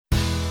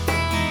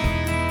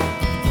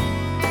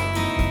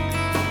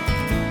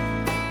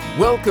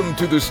Welcome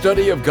to the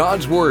study of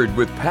God's Word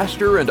with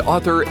pastor and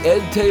author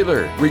Ed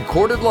Taylor,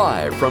 recorded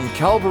live from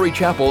Calvary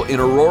Chapel in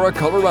Aurora,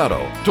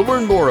 Colorado. To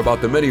learn more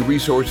about the many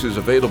resources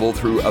available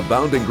through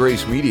Abounding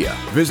Grace Media,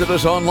 visit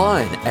us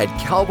online at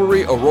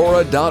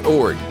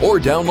calvaryaurora.org or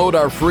download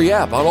our free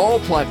app on all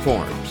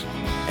platforms.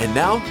 And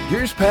now,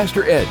 here's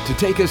Pastor Ed to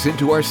take us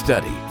into our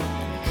study.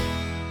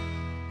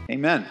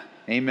 Amen.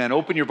 Amen.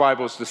 Open your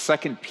Bibles to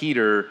 2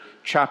 Peter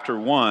chapter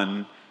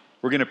 1.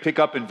 We're going to pick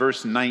up in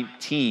verse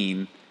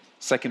 19.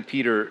 2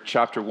 Peter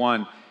chapter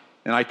 1,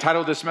 and I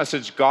titled this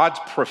message,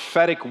 God's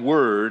Prophetic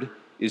Word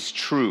is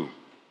True.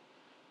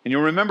 And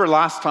you'll remember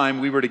last time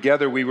we were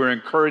together, we were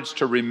encouraged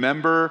to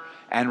remember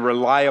and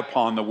rely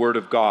upon the Word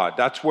of God.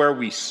 That's where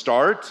we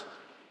start,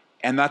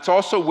 and that's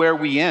also where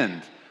we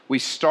end. We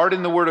start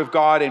in the Word of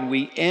God, and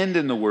we end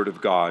in the Word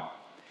of God.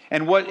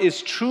 And what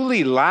is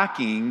truly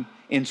lacking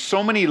in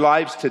so many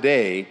lives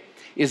today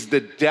is the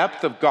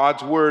depth of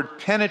God's Word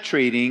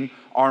penetrating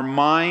our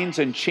minds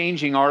and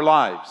changing our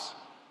lives.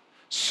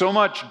 So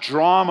much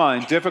drama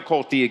and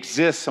difficulty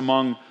exists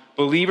among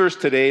believers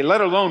today,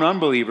 let alone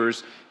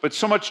unbelievers, but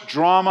so much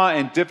drama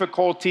and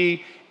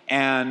difficulty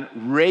and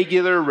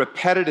regular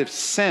repetitive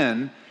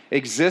sin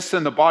exists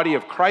in the body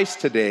of Christ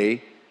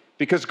today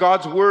because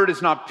God's word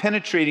is not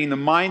penetrating the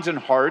minds and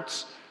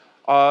hearts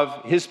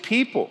of his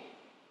people.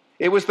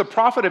 It was the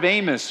prophet of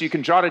Amos, you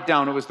can jot it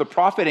down, it was the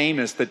prophet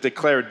Amos that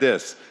declared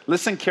this.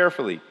 Listen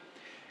carefully.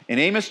 In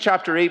Amos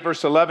chapter 8,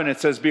 verse 11, it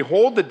says,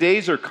 "Behold, the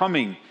days are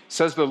coming,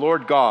 says the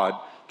Lord God,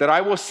 that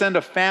I will send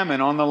a famine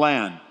on the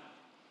land.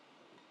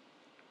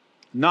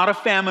 Not a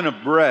famine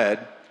of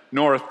bread,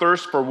 nor a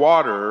thirst for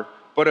water,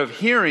 but of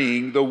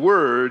hearing the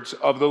words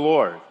of the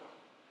Lord."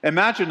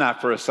 Imagine that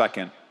for a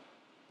second.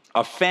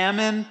 A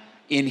famine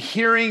in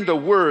hearing the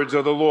words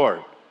of the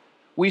Lord.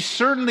 We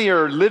certainly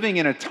are living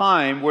in a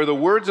time where the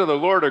words of the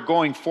Lord are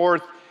going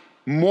forth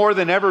more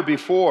than ever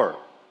before.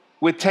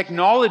 With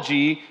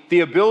technology,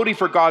 the ability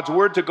for God's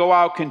word to go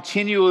out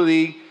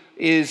continually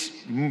is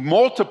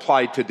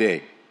multiplied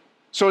today.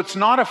 So it's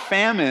not a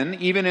famine,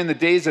 even in the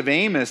days of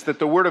Amos, that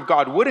the word of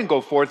God wouldn't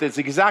go forth. It's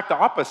the exact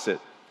opposite.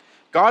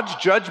 God's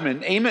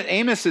judgment,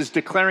 Amos is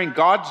declaring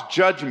God's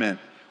judgment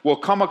will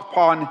come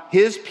upon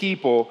his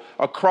people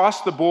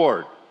across the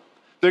board.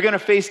 They're going to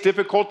face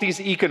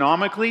difficulties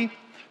economically.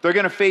 They're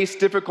going to face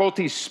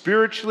difficulties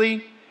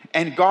spiritually.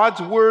 And God's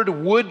word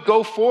would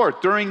go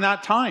forth during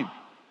that time.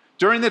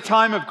 During the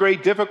time of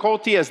great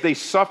difficulty, as they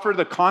suffer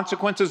the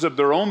consequences of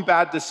their own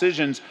bad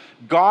decisions,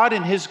 God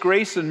in his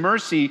grace and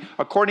mercy,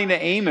 according to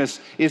Amos,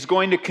 is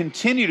going to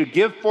continue to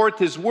give forth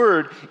his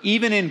word,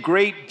 even in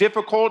great,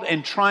 difficult,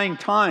 and trying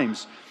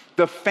times.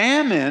 The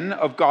famine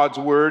of God's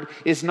word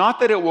is not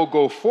that it will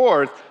go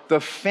forth.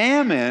 The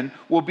famine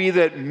will be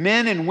that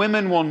men and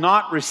women will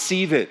not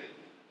receive it.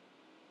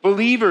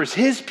 Believers,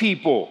 his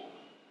people,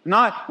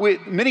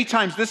 many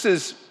times this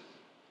is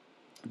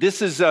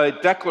a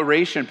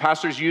declaration.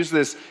 Pastors use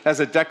this as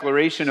a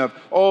declaration of,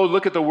 oh,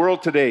 look at the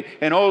world today,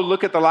 and oh,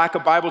 look at the lack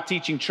of Bible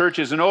teaching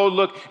churches, and oh,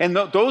 look, and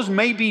those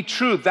may be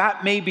true.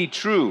 That may be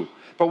true.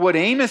 But what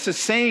Amos is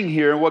saying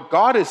here, what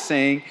God is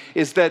saying,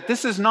 is that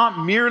this is not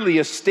merely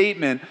a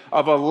statement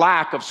of a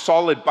lack of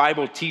solid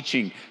Bible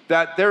teaching,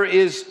 that there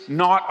is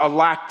not a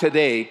lack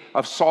today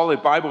of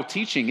solid Bible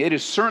teaching. It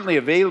is certainly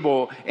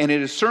available, and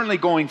it is certainly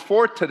going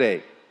forth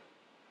today.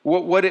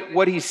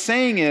 What he's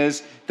saying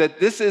is that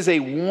this is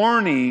a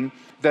warning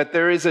that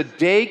there is a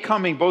day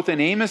coming, both in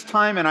Amos'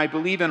 time and I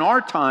believe in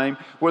our time,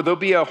 where there'll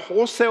be a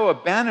wholesale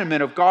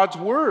abandonment of God's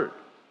word.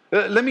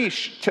 Let me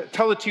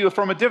tell it to you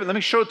let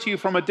me show it to you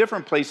from a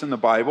different place in the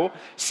Bible.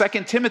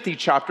 2 Timothy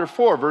chapter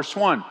 4, verse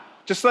 1.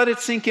 Just let it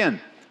sink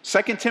in.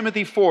 2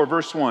 Timothy 4,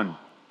 verse 1.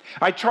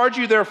 "I charge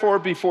you therefore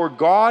before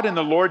God and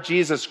the Lord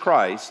Jesus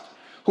Christ,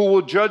 who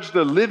will judge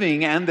the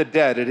living and the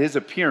dead at his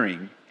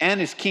appearing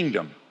and his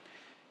kingdom.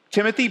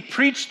 Timothy,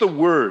 preach the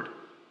word.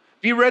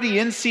 Be ready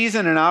in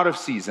season and out of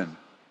season.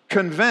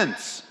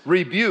 Convince,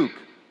 rebuke,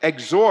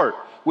 exhort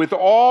with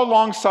all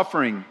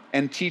long-suffering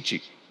and teaching.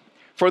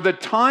 For the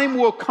time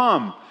will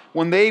come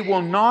when they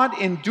will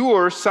not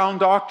endure sound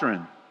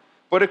doctrine,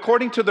 but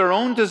according to their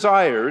own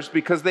desires,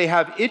 because they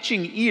have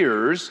itching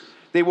ears,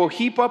 they will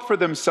heap up for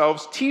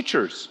themselves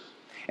teachers,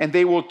 and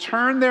they will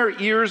turn their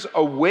ears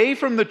away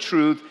from the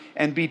truth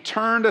and be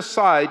turned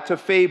aside to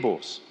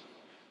fables."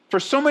 For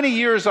so many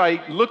years,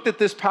 I looked at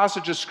this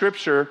passage of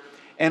Scripture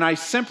and I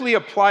simply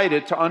applied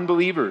it to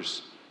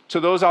unbelievers, to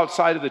those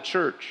outside of the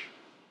church.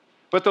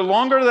 But the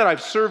longer that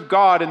I've served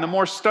God and the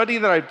more study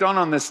that I've done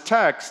on this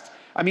text,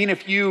 I mean,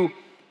 if you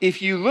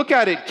look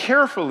at it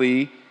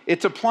carefully,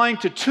 it's applying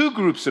to two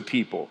groups of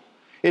people.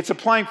 It's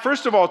applying,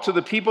 first of all, to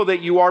the people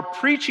that you are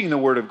preaching the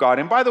Word of God.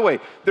 And by the way,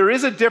 there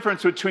is a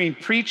difference between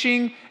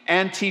preaching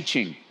and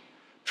teaching.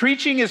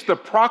 Preaching is the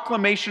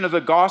proclamation of the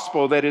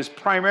gospel that is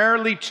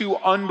primarily to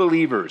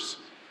unbelievers,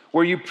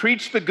 where you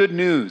preach the good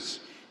news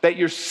that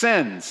your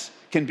sins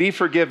can be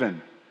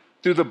forgiven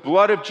through the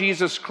blood of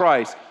Jesus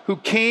Christ, who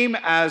came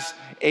as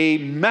a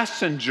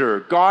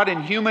messenger, God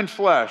in human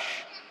flesh,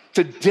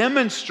 to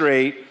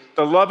demonstrate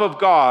the love of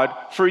God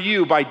for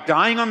you by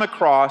dying on the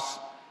cross,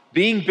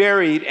 being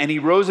buried, and he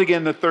rose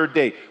again the third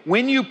day.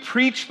 When you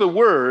preach the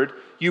word,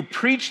 you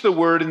preach the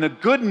word and the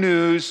good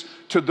news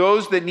to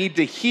those that need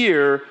to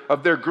hear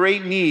of their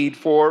great need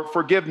for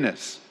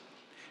forgiveness.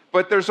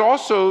 But there's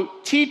also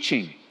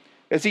teaching.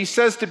 As he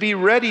says to be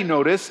ready,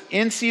 notice,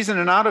 in season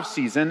and out of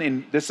season,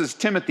 and this is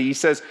Timothy, he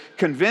says,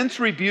 convince,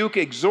 rebuke,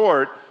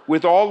 exhort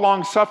with all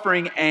long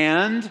suffering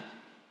and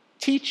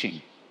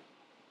teaching.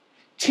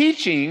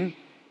 Teaching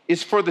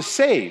is for the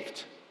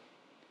saved.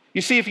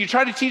 You see, if you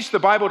try to teach the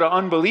Bible to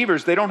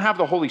unbelievers, they don't have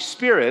the Holy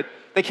Spirit,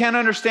 they can't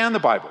understand the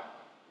Bible.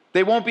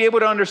 They won't be able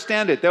to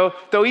understand it.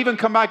 They'll even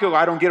come back and go,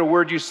 I don't get a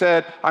word you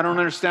said. I don't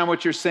understand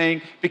what you're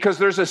saying. Because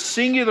there's a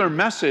singular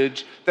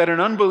message that an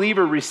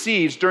unbeliever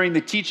receives during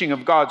the teaching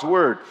of God's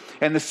word.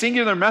 And the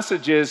singular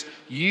message is,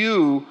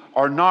 you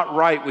are not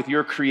right with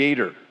your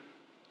Creator.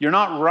 You're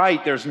not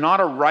right. There's not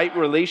a right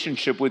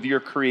relationship with your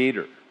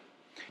Creator.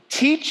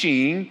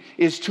 Teaching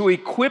is to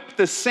equip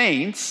the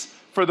saints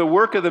for the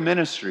work of the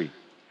ministry.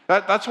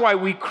 That's why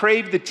we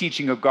crave the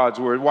teaching of God's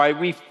word, why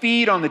we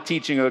feed on the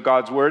teaching of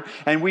God's word,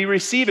 and we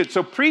receive it.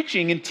 So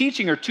preaching and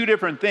teaching are two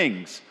different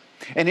things.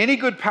 And any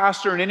good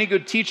pastor and any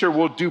good teacher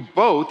will do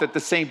both at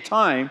the same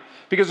time,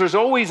 because there's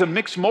always a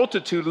mixed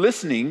multitude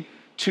listening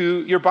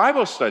to your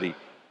Bible study.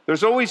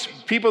 There's always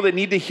people that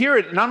need to hear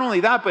it. Not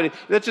only that, but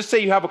let's just say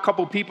you have a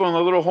couple people in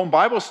a little home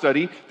Bible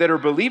study that are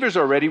believers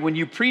already. When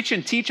you preach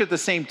and teach at the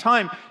same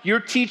time,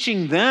 you're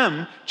teaching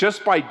them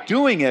just by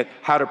doing it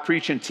how to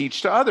preach and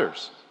teach to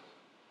others.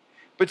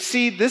 But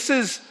see, this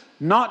is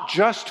not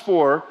just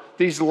for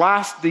these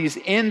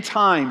end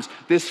times.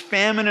 This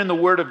famine in the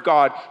Word of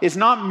God is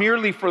not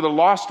merely for the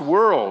lost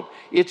world.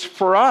 It's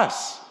for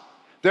us.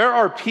 There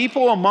are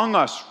people among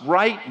us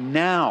right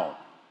now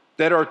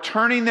that are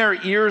turning their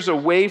ears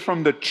away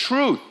from the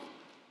truth,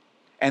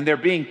 and they're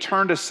being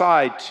turned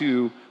aside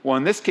to, well,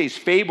 in this case,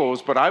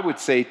 fables, but I would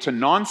say to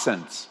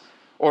nonsense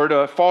or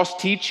to false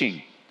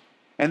teaching.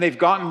 And they've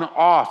gotten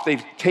off.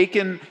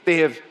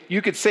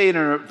 You could say it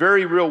in a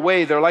very real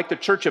way, they're like the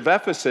church of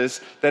Ephesus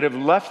that have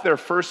left their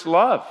first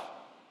love.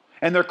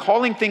 And they're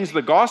calling things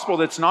the gospel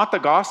that's not the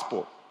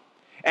gospel.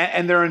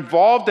 And they're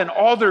involved, and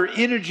all their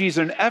energies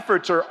and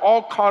efforts are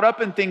all caught up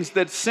in things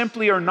that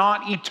simply are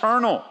not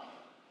eternal.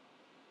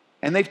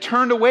 And they've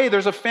turned away.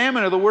 There's a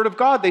famine of the Word of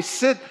God. They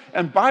sit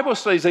in Bible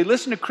studies, they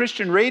listen to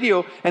Christian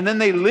radio, and then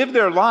they live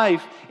their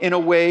life in a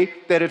way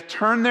that have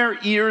turned their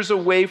ears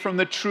away from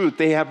the truth.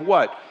 They have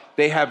what?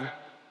 They have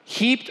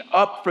heaped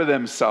up for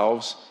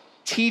themselves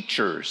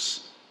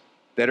teachers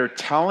that are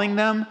telling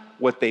them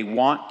what they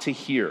want to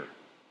hear.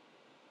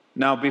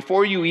 Now,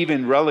 before you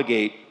even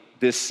relegate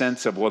this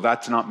sense of, well,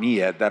 that's not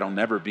me, Ed, that'll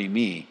never be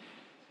me.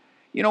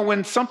 You know,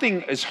 when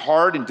something is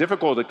hard and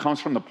difficult, it comes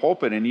from the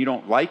pulpit and you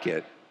don't like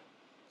it,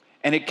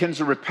 and it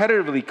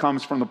repetitively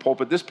comes from the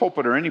pulpit, this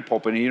pulpit or any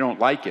pulpit, and you don't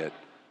like it,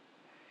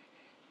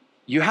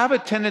 you have a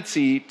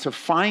tendency to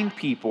find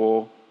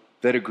people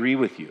that agree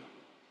with you.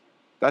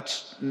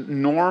 That's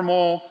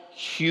normal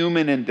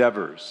human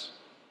endeavors.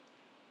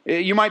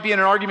 You might be in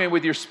an argument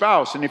with your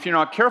spouse, and if you're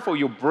not careful,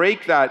 you'll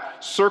break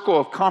that circle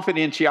of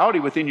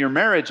confidentiality within your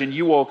marriage, and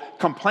you will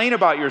complain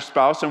about your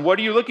spouse. And what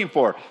are you looking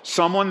for?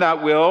 Someone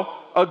that will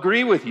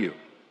agree with you.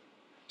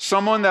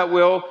 Someone that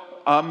will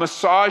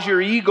massage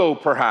your ego,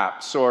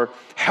 perhaps, or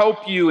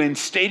help you in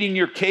stating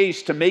your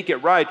case to make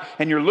it right.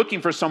 And you're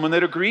looking for someone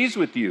that agrees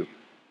with you.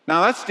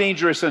 Now, that's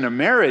dangerous in a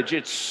marriage.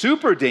 It's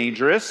super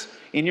dangerous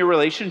in your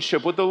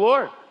relationship with the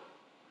Lord,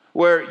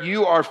 where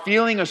you are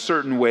feeling a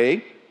certain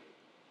way,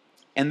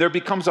 and there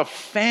becomes a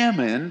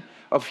famine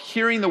of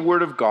hearing the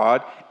Word of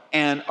God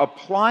and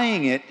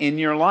applying it in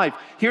your life.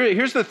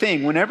 Here's the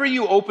thing. Whenever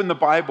you open the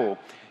Bible,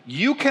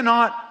 you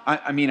cannot,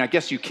 I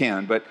guess you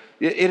can, but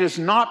it is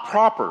not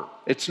proper.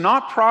 It's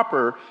not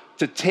proper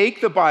to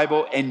take the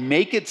Bible and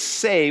make it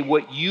say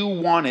what you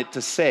want it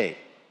to say.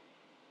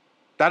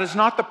 That is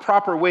not the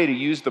proper way to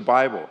use the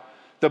Bible.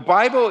 The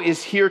Bible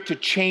is here to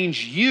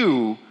change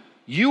you.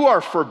 You are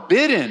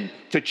forbidden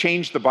to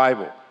change the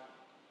Bible.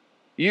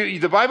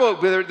 The Bible,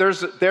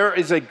 there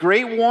is a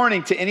great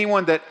warning to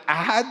anyone that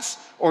adds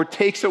or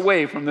takes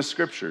away from the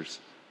Scriptures.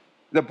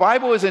 The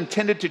Bible is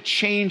intended to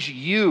change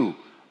you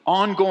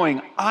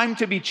ongoing. I'm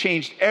to be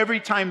changed every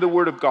time the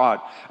Word of God.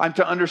 I'm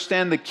to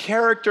understand the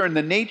character and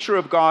the nature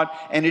of God,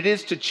 and it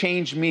is to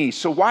change me.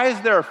 So why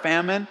is there a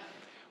famine?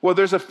 Well,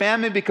 there's a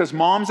famine because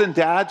moms and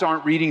dads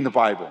aren't reading the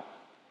Bible.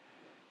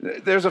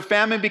 There's a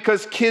famine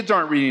because kids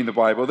aren't reading the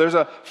Bible. There's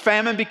a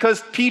famine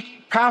because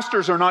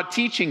pastors are not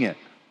teaching it.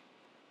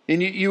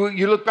 And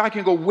you look back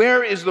and go,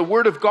 where is the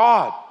Word of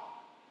God?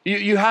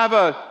 You have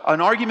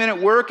an argument at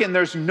work and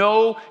there's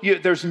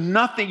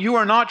nothing. You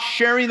are not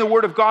sharing the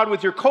Word of God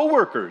with your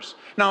coworkers.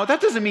 Now,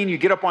 that doesn't mean you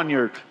get up on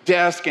your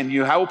desk and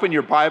you open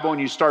your Bible and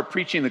you start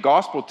preaching the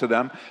gospel to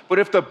them. But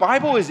if the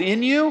Bible is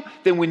in you,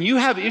 then when you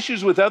have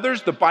issues with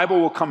others, the Bible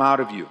will come out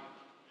of you.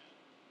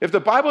 If the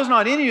Bible is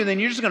not in you, then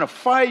you're just going to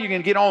fight. You're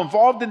going to get all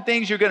involved in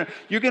things. You're going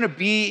to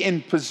be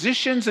in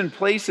positions and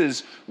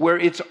places where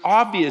it's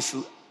obvious,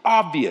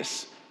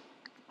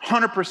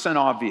 100%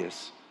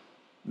 obvious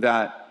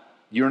that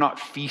you're not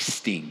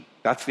feasting.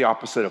 That's the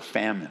opposite of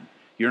famine.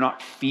 You're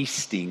not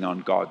feasting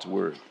on God's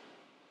word.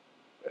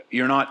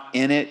 You're not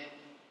in it.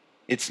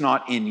 It's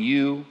not in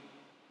you.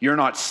 You're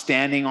not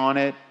standing on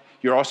it.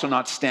 You're also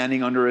not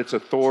standing under its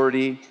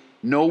authority.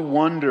 No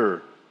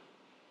wonder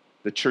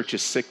the church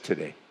is sick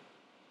today.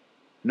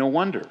 No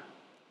wonder.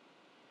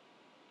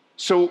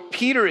 So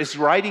Peter is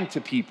writing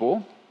to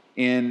people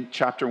in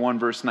chapter 1,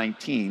 verse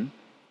 19.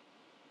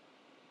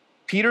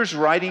 Peter's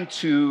writing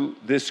to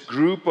this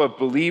group of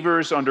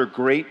believers under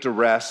great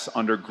duress,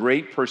 under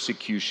great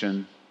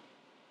persecution.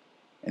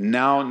 And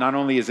now not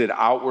only is it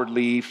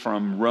outwardly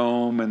from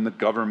Rome and the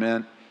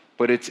government,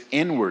 but it's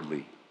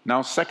inwardly.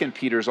 Now 2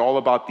 Peter is all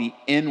about the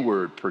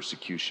inward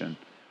persecution.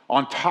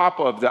 On top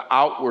of the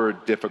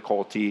outward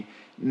difficulty,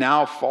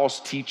 now false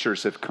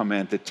teachers have come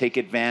in to take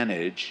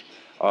advantage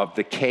of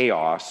the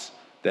chaos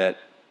that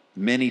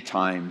many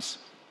times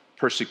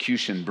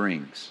persecution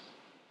brings.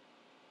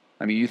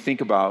 I mean, you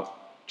think about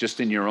just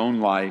in your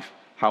own life,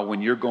 how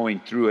when you're going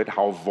through it,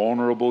 how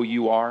vulnerable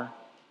you are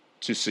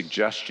to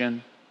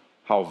suggestion,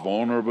 how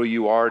vulnerable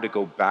you are to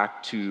go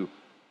back to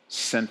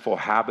sinful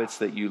habits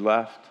that you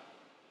left,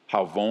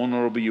 how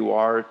vulnerable you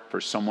are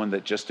for someone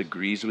that just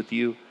agrees with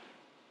you.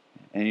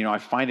 And I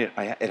find it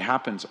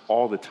happens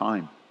all the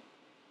time.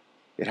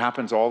 It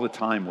happens all the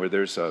time where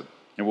there's and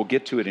we'll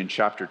get to it in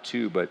chapter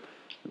 2, but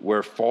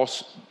where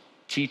false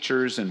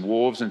teachers and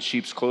wolves in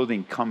sheep's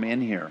clothing come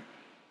in here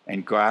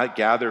and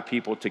gather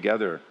people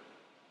together,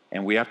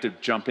 and we have to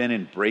jump in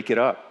and break it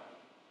up.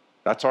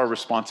 That's our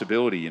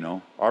responsibility,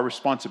 Our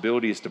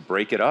responsibility is to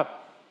break it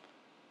up.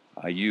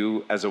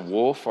 You, as a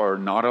wolf, are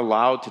not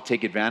allowed to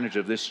take advantage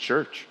of this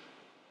church.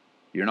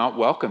 You're not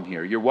welcome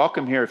here. You're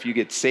welcome here if you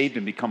get saved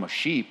and become a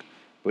sheep,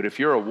 but if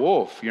you're a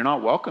wolf, you're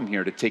not welcome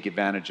here to take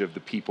advantage of the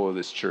people of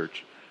this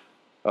church,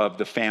 of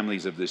the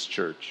families of this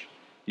church.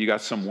 You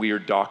got some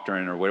weird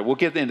doctrine or whatever. We'll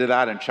get into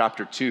that in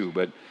chapter 2.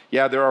 But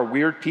yeah, there are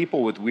weird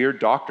people with weird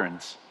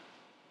doctrines.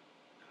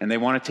 And they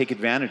want to take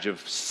advantage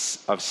of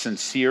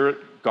sincere,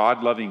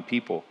 God-loving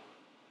people.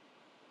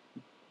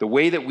 The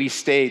way that we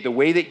stay, the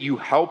way that you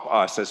help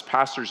us as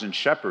pastors and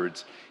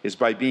shepherds is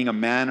by being a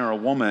man or a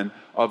woman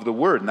of the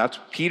word. And that's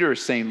Peter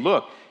is saying,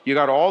 look, you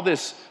got all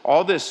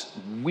this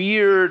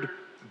weird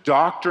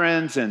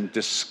doctrines and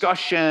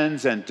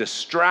discussions and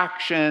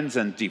distractions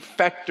and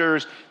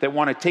defectors that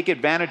want to take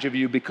advantage of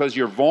you because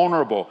you're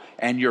vulnerable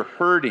and you're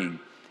hurting.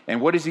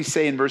 And what does he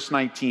say in verse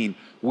 19?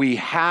 We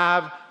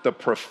have the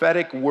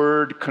prophetic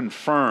word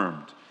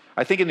confirmed.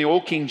 I think in the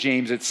Old King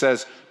James it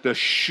says the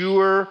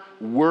sure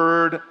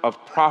word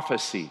of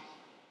prophecy.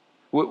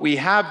 We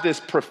have this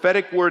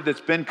prophetic word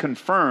that's been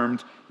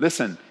confirmed.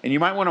 Listen, and you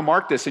might want to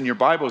mark this in your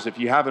Bibles if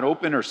you have it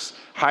open, or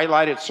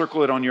highlight it,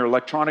 circle it on your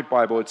electronic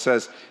Bible. It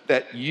says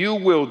that you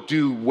will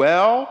do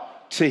well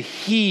to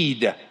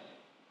heed.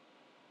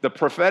 The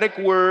prophetic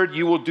word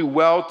you will do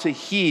well to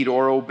heed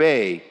or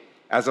obey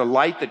as a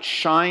light that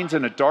shines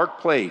in a dark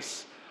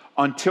place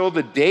until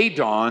the day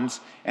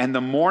dawns and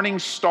the morning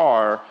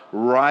star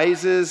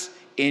rises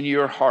in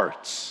your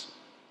hearts.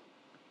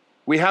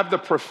 We have the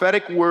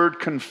prophetic word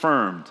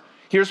confirmed.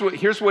 Here's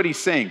what he's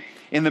saying.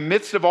 In the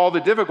midst of all the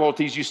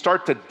difficulties, you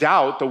start to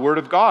doubt the word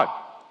of God.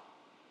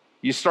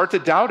 You start to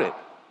doubt it.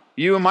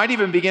 You might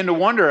even begin to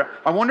wonder,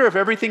 I wonder if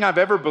everything I've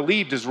ever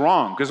believed is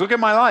wrong. Because look at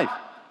my life.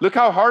 Look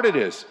how hard it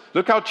is.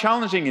 Look how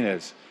challenging it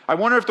is. I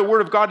wonder if the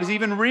word of God is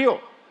even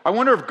real. I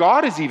wonder if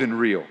God is even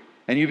real.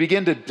 And you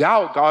begin to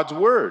doubt God's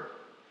word.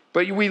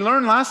 But we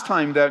learned last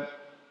time that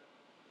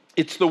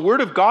it's the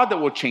word of God that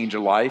will change a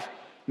life,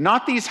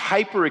 not these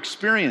hyper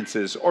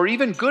experiences or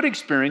even good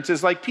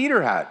experiences like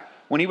Peter had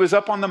when he was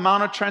up on the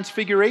Mount of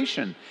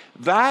Transfiguration.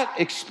 That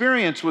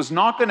experience was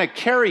not going to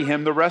carry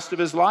him the rest of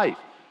his life,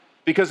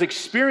 because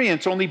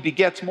experience only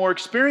begets more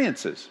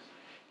experiences.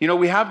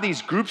 We have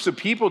these groups of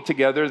people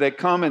together that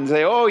come and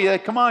say, oh yeah,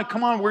 come on,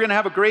 we're going to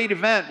have a great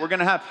event. We're going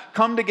to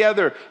come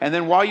together. And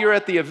then while you're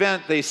at the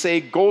event, they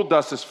say gold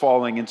dust is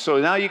falling. And so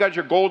now you got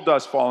your gold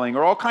dust falling,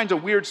 or all kinds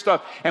of weird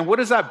stuff. And what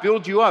does that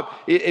build you up?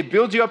 It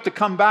builds you up to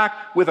come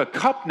back with a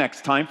cup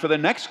next time for the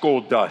next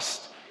gold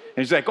dust.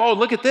 And he's like, oh,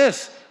 look at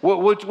this.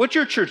 What's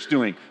your church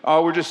doing?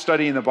 Oh, we're just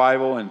studying the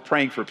Bible and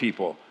praying for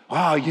people.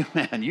 Oh,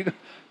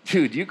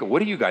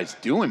 what are you guys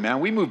doing,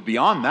 man? We moved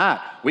beyond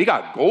that. We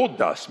got gold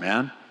dust,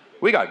 man.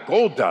 We got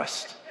gold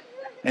dust.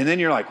 And then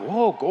you're like,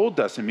 whoa, gold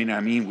dust. I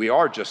mean, we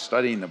are just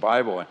studying the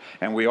Bible,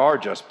 and we are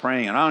just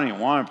praying, and I don't even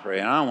want to pray,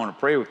 and I don't want to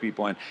pray with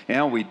people,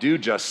 and we do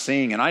just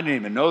sing, and I didn't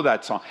even know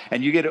that song.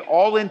 And you get it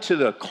all into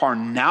the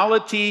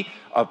carnality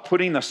of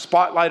putting the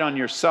spotlight on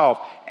yourself,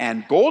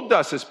 and gold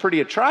dust is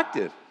pretty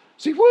attractive.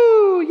 See,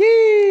 woo,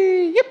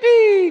 yee,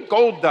 yippee,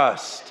 gold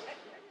dust.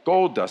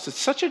 Gold dust. It's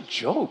such a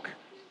joke.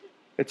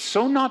 It's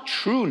so not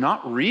true,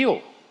 not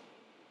real.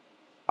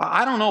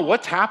 I don't know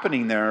what's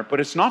happening there, but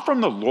it's not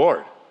from the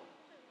Lord.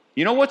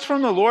 You know what's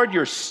from the Lord?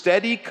 Your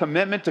steady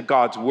commitment to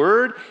God's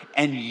word,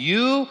 and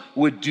you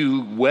would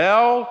do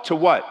well to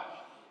what?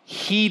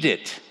 Heed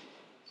it.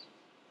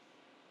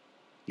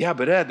 Yeah,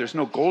 but Ed, there's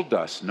no gold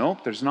dust.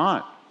 Nope, there's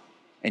not.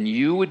 And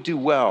you would do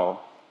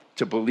well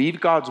to believe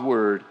God's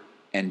word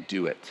and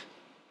do it.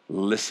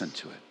 Listen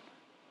to it.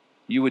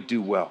 You would do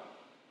well.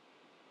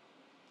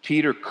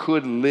 Peter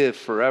could live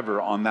forever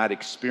on that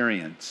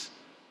experience,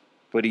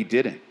 but he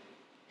didn't.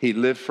 He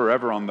lived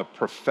forever on the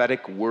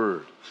prophetic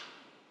word.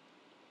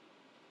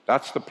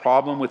 That's the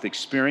problem with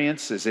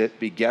experience, is it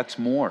begets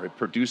more. It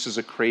produces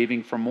a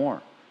craving for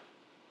more.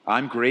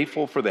 I'm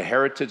grateful for the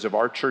heritage of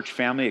our church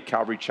family at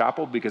Calvary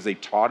Chapel because they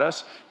taught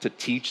us to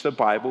teach the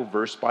Bible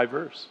verse by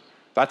verse.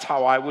 That's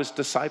how I was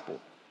discipled.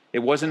 It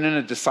wasn't in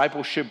a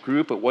discipleship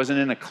group. It wasn't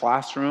in a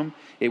classroom.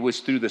 It was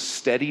through the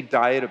steady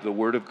diet of the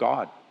Word of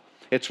God.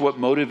 It's what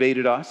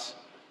motivated us.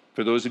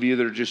 For those of you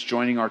that are just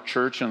joining our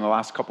church in the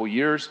last couple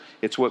years,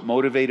 it's what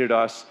motivated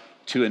us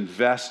to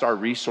invest our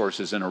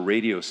resources in a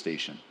radio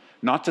station.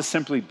 Not to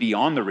simply be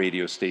on the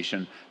radio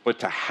station, but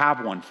to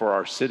have one for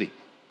our city.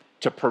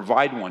 To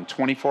provide one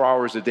 24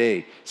 hours a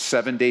day,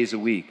 7 days a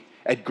week,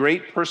 at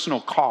great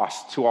personal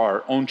cost to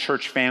our own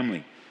church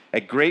family,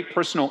 at great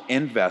personal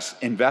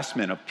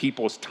investment of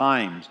people's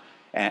times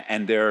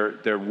and their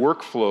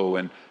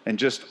workflow and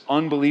just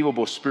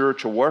unbelievable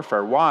spiritual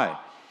warfare. Why?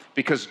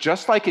 Because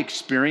just like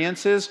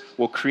experiences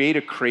will create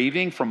a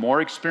craving for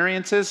more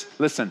experiences,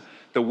 listen,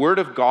 the Word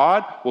of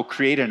God will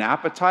create an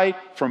appetite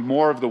for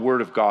more of the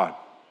Word of God.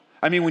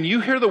 I mean, when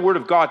you hear the Word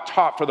of God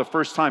taught for the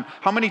first time,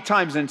 how many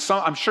times, and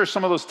I'm sure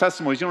some of those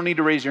testimonies, you don't need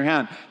to raise your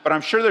hand, but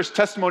I'm sure there's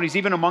testimonies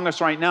even among us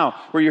right now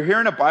where you're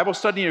hearing a Bible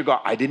study and you go,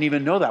 I didn't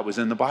even know that was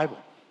in the Bible.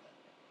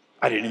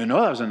 I didn't even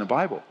know that was in the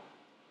Bible.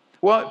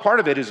 Well, part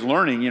of it is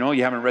learning.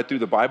 You haven't read through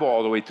the Bible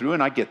all the way through,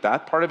 and I get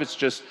that. Part of it's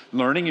just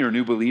learning. You're a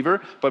new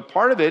believer. But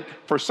part of it,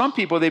 for some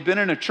people, they've been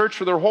in a church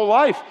for their whole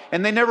life,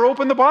 and they never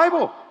opened the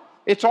Bible.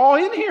 It's all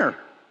in here.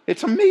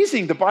 It's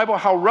amazing, the Bible,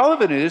 how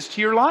relevant it is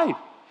to your life.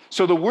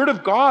 So the Word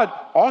of God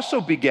also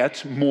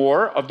begets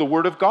more of the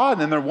Word of God.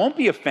 And there won't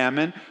be a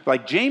famine,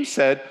 like James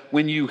said,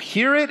 when you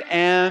hear it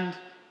and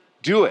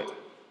do it.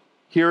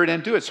 Hear it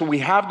and do it. So we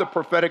have the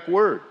prophetic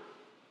word.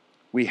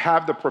 We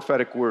have the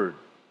prophetic word.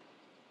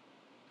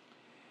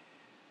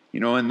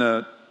 In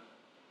the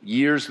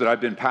years that I've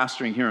been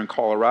pastoring here in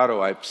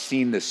Colorado, I've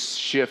seen this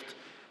shift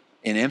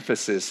in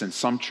emphasis in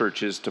some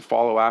churches to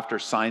follow after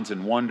signs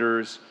and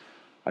wonders.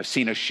 I've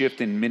seen a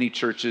shift in many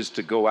churches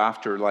to go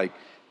after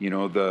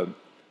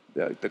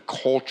the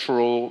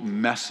cultural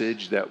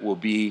message that will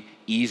be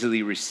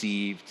easily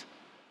received.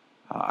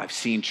 I've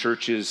seen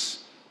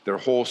churches, their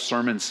whole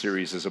sermon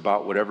series is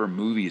about whatever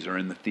movies are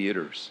in the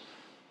theaters.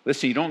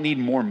 Listen, you don't need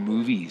more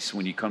movies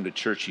when you come to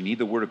church. You need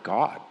the Word of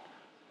God.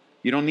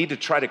 You don't need to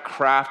try to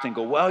craft and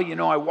go, well,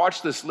 I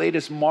watched this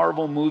latest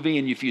Marvel movie,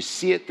 and if you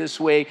see it this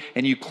way,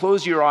 and you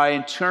close your eye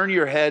and turn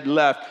your head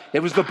left, it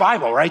was the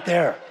Bible right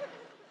there.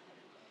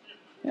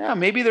 Yeah,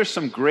 maybe there's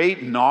some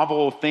great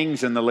novel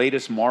things in the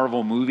latest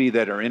Marvel movie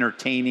that are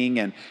entertaining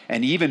and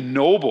even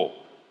noble.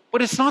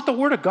 But it's not the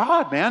Word of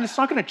God, man. It's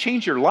not going to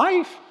change your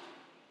life.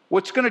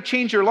 What's going to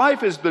change your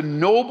life is the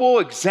noble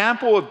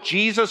example of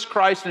Jesus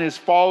Christ and his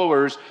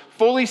followers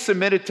fully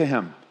submitted to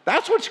him.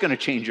 That's what's going to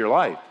change your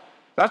life.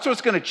 That's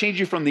what's going to change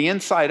you from the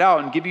inside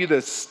out and give you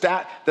the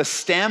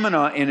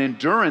stamina and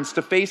endurance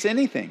to face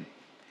anything.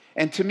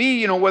 And to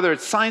me, whether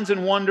it's signs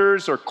and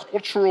wonders or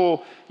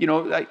cultural,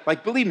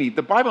 believe me,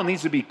 the Bible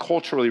needs to be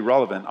culturally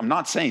relevant. I'm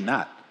not saying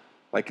that.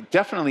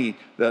 Definitely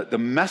the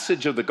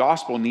message of the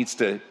gospel needs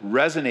to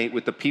resonate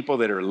with the people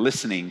that are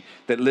listening,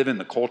 that live in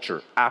the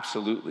culture.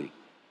 Absolutely.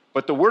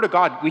 But the Word of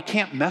God, we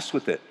can't mess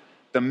with it.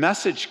 The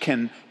message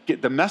can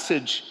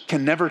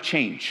never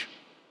change.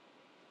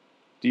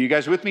 Do you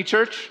guys with me,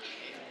 church?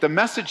 The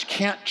message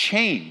can't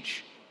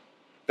change.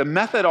 The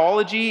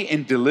methodology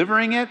in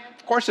delivering it,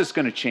 of course it's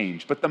going to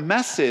change. But the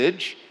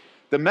message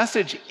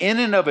in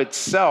and of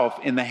itself,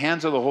 in the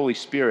hands of the Holy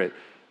Spirit,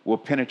 will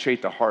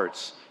penetrate the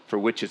hearts for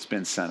which it's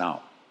been sent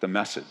out, the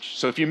message.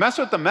 So if you mess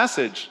with the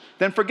message,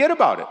 then forget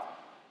about it.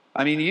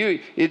 I mean,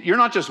 you're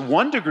not just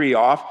 1 degree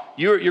off,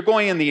 you're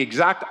going in the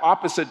exact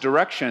opposite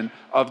direction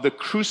of the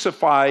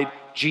crucified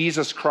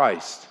Jesus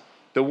Christ,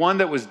 the one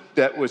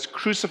that was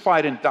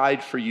crucified and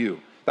died for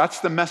you. That's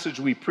the message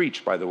we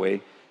preach, by the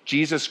way.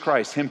 Jesus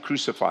Christ, him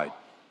crucified,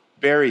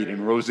 buried,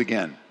 and rose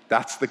again.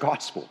 That's the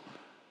gospel.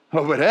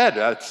 Oh, but Ed,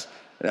 that's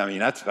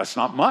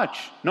not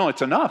much. No,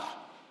 it's enough.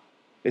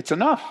 It's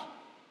enough.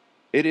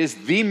 It is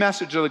the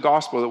message of the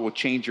gospel that will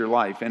change your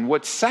life. And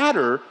what's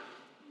sadder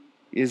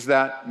is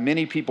that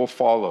many people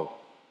follow.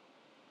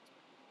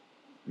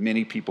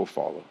 Many people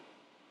follow.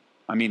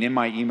 I mean, in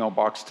my email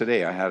box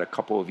today, I had a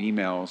couple of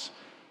emails,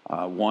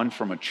 one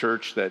from a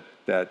church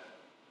that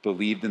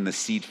believed in the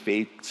seed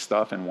faith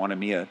stuff and wanted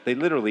me they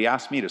literally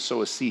asked me to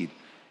sow a seed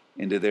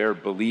into their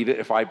believe it.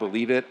 If I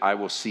believe it, I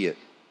will see it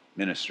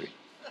ministry.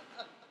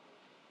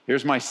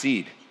 Here's my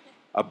seed.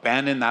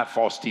 Abandon that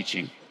false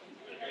teaching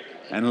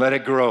and let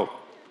it grow.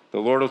 The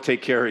Lord will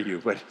take care of you.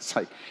 But it's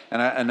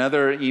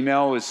another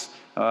email was,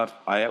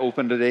 I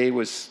opened today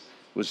was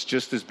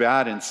just as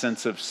bad in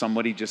sense of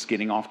somebody just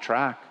getting off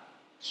track.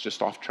 It's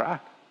just off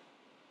track.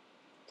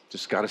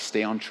 Just got to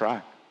stay on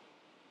track.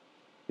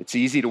 It's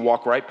easy to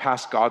walk right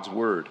past God's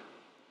word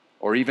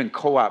or even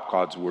co-opt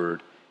God's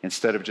word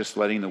instead of just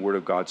letting the word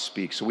of God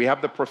speak. So we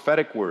have the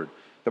prophetic word.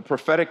 The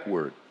prophetic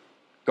word.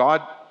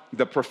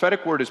 The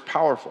prophetic word is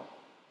powerful.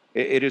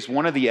 It is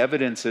one of the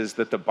evidences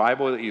that the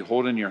Bible that you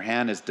hold in your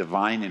hand is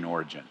divine in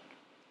origin,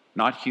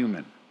 not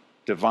human,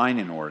 divine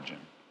in origin.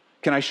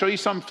 Can I show you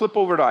something? Flip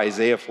over to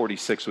Isaiah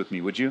 46 with me,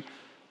 would you?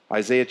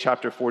 Isaiah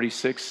chapter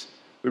 46.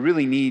 You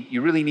really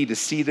need to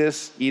see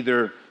this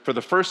either for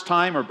the first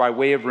time or by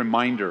way of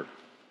reminder.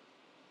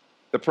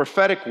 The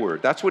prophetic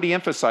word, that's what he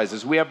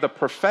emphasizes. We have the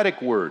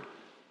prophetic word.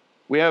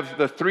 We have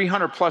the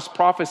 300 plus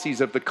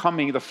prophecies of the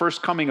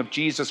first coming of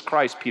Jesus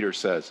Christ, Peter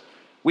says.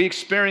 We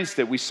experienced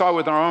it. We saw it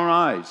with our own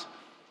eyes.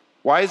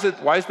 Why is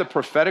the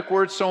prophetic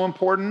word so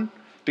important?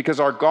 Because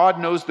our God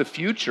knows the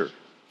future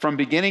from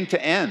beginning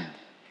to end.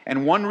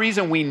 And one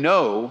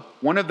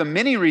of the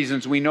many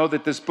reasons we know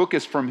that this book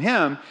is from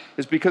him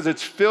is because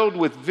it's filled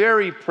with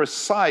very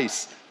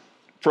precise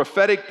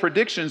prophetic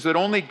predictions that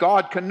only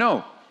God can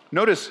know.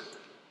 Notice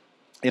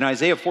in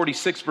Isaiah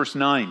 46, verse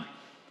 9.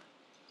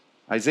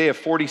 Isaiah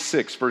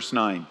 46, verse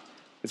 9.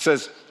 It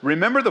says,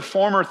 "Remember the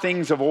former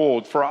things of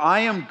old, for I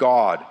am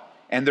God,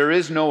 and there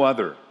is no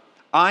other.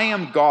 I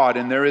am God,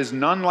 and there is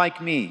none like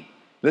me."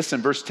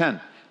 Listen, verse 10.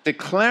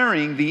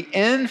 "Declaring the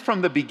end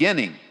from the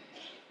beginning,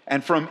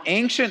 and from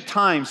ancient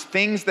times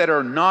things that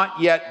are not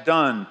yet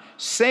done,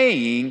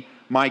 saying,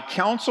 my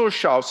counsel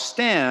shall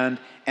stand,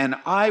 and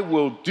I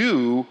will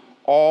do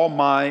all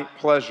my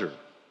pleasure."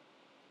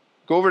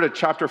 Go over to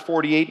chapter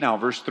 48 now,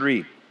 verse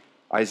 3.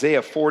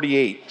 Isaiah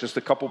 48, just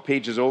a couple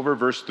pages over,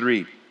 verse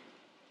 3.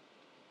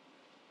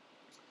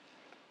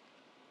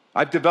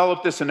 I've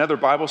developed this in other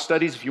Bible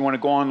studies. If you want to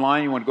go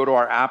online, you want to go to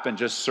our app and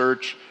just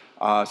search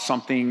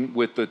something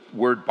with the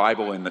word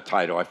Bible in the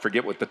title. I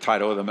forget what the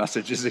title of the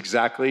message is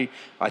exactly.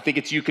 I think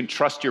it's "You Can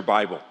Trust Your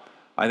Bible."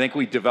 I think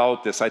we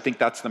developed this. I think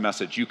that's the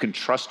message. You can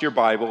trust your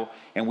Bible,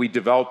 and we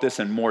developed this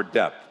in more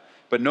depth.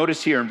 But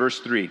notice here in verse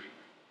 3,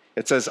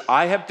 it says,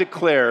 "I have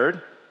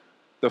declared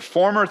the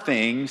former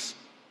things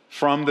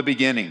from the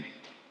beginning.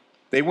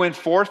 They went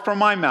forth from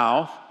my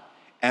mouth,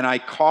 and I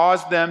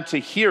caused them to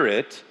hear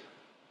it.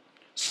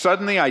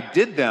 Suddenly I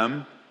did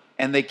them,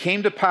 and they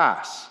came to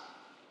pass."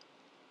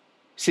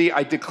 See,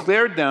 I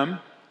declared them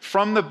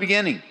from the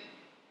beginning,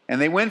 and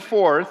they went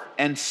forth,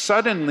 and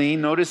suddenly,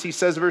 notice he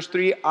says, verse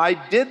 3, "I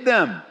did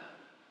them,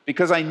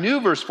 because I knew,"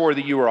 verse 4,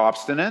 "that you were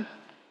obstinate,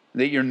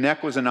 that your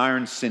neck was an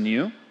iron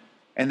sinew,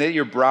 and that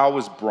your brow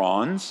was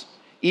bronze.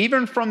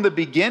 Even from the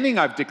beginning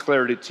I've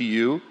declared it to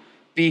you.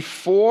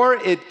 Before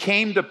it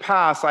came to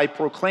pass, I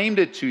proclaimed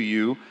it to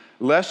you,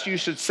 lest you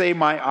should say,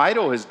 my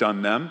idol has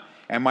done them,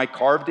 and my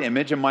carved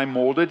image and my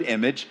molded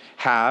image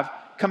have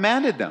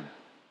commanded them."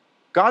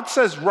 God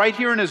says right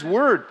here in his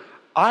word,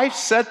 I've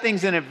said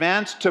things in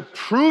advance to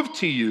prove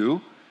to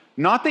you,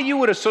 not that you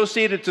would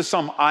associate it to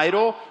some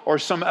idol or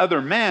some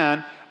other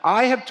man.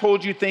 I have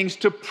told you things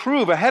to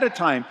prove ahead of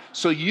time,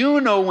 so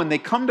you know when they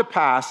come to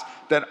pass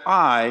that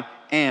I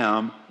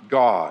am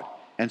God.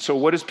 And so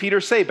what does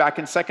Peter say back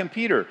in 2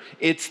 Peter?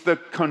 It's the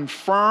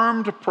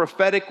confirmed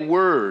prophetic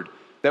word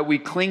that we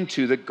cling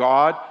to, that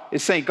God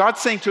is saying.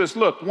 God's saying to us,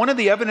 look, one of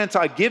the evidence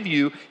I give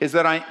you is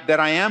that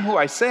I am who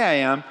I say I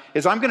am,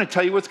 is I'm going to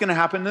tell you what's going to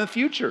happen in the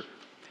future.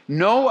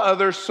 No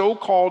other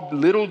so-called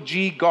little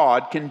g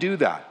God can do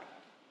that.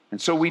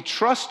 And so we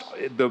trust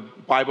the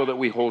Bible that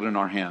we hold in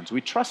our hands.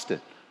 We trust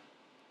it.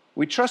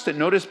 We trust it.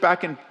 Notice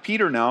back in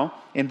Peter now,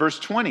 in verse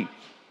 20,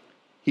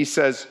 he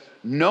says,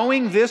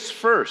 knowing this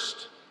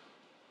first.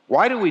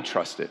 Why do we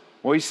trust it?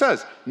 Well, he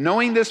says,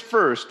 knowing this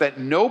first, that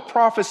no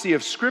prophecy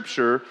of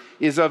Scripture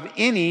is of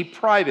any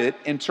private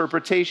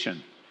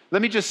interpretation.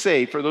 Let me just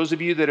say, for those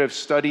of you that have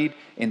studied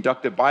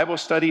inductive Bible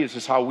study, this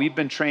is how we've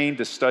been trained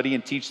to study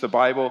and teach the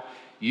Bible,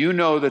 you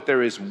know that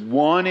there is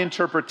one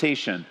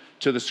interpretation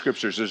to the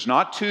Scriptures. There's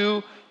not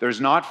two,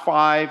 there's not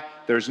five,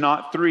 there's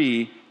not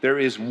three, there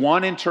is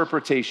one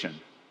interpretation.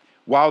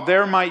 While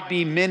there might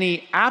be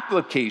many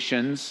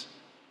applications,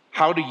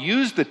 how to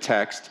use the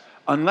text,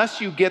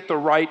 unless you get the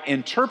right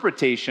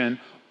interpretation,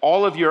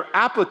 all of your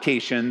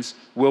applications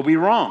will be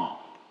wrong.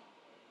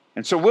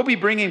 And so we'll be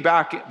bringing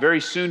back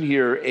very soon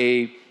here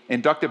a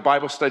inductive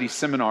Bible study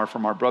seminar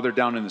from our brother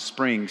down in the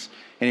Springs,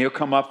 and he'll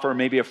come up for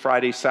maybe a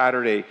Friday,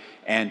 Saturday,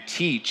 and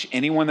teach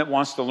anyone that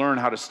wants to learn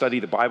how to study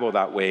the Bible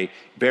that way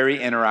very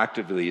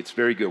interactively. It's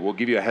very good. We'll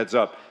give you a heads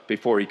up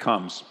before he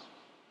comes.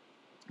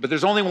 But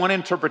there's only one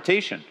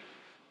interpretation.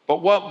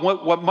 But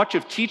what much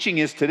of teaching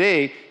is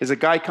today is a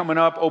guy coming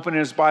up, opening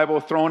his Bible,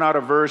 throwing out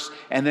a verse,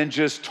 and then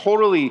just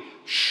totally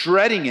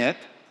shredding it,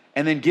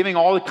 and then giving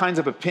all the kinds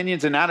of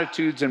opinions and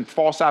attitudes and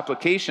false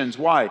applications.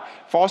 Why?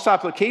 False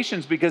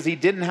applications because he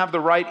didn't have the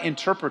right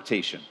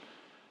interpretation.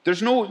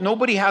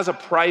 Nobody has a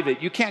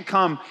private. You can't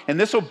come, and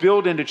this will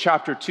build into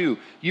chapter 2.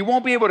 You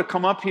won't be able to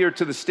come up here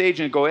to the stage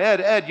and go,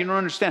 Ed, you don't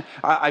understand.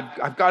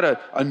 I've got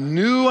a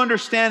new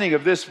understanding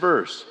of this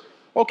verse.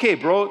 Okay,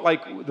 bro,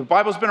 like the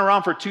Bible's been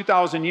around for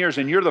 2,000 years,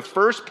 and you're the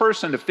first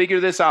person to figure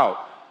this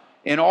out.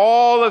 In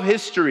all of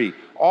history,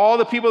 all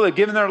the people that have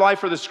given their life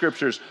for the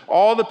Scriptures,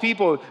 all the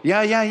people,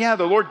 the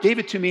Lord gave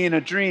it to me in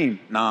a dream.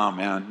 Nah,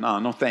 man,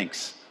 no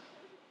thanks.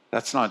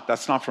 That's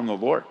not from the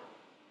Lord.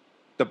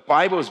 The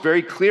Bible is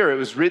very clear. It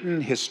was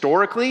written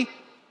historically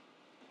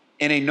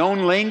in a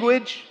known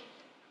language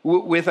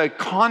with a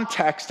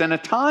context and a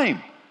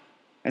time.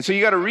 And so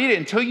you got to read it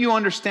until you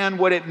understand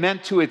what it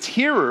meant to its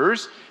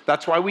hearers.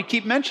 That's why we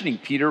keep mentioning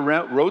Peter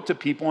wrote to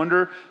people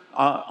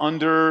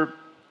under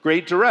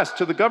great duress,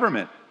 to the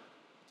government.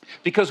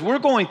 Because we're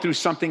going through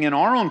something in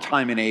our own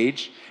time and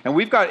age, and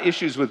we've got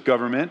issues with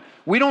government.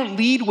 We don't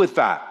lead with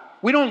that.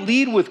 We don't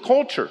lead with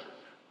culture.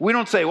 We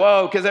don't say,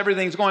 well, because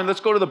everything's going, let's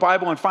go to the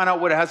Bible and find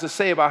out what it has to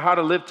say about how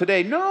to live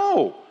today.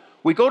 No.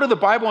 We go to the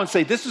Bible and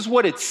say, this is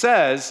what it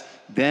says.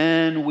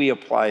 Then we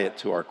apply it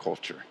to our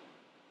culture.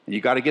 And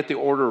you got to get the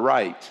order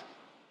right.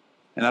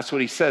 And that's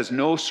what he says.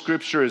 No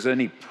scripture is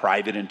any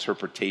private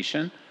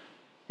interpretation.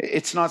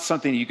 It's not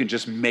something you can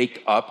just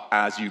make up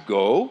as you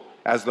go,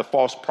 as the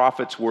false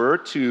prophets were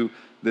to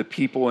the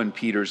people in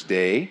Peter's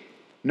day.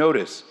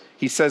 Notice,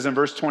 he says in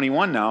verse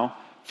 21 now,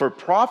 for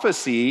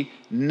prophecy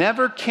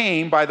never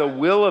came by the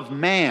will of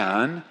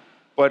man,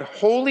 but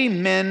holy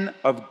men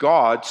of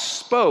God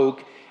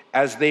spoke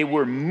as they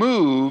were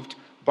moved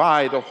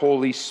by the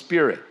Holy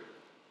Spirit.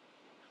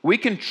 We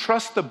can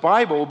trust the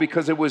Bible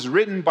because it was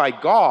written by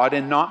God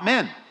and not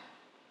men.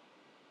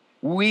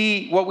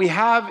 What we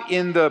have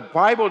in the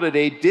Bible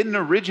today didn't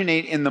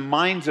originate in the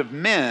minds of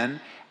men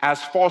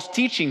as false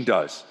teaching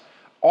does.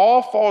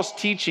 All false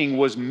teaching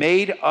was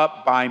made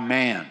up by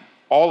man,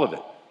 all of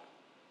it.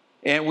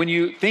 And when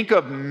you think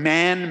of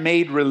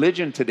man-made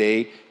religion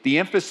today, the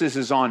emphasis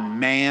is on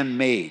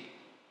man-made.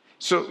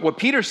 So what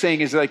Peter's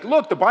saying is like,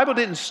 look, the Bible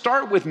didn't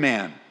start with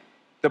man.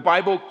 The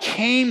Bible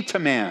came to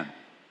man.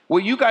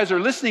 What you guys are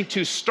listening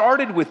to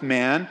started with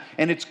man,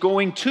 and it's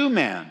going to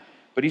man.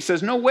 But he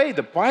says, no way,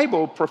 the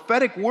Bible,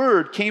 prophetic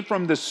word, came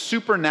from the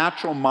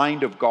supernatural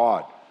mind of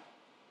God.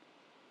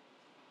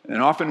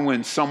 And often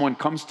when someone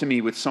comes to me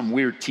with some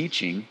weird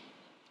teaching,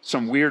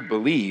 some weird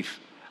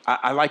belief,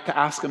 I like to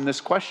ask them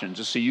this question,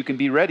 just so you can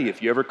be ready.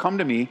 If you ever come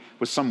to me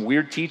with some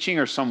weird teaching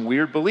or some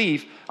weird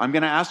belief, I'm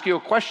going to ask you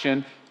a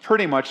question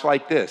pretty much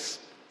like this.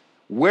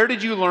 Where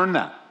did you learn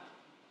that?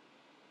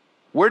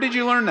 Where did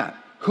you learn that?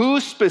 Who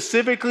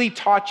specifically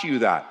taught you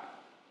that?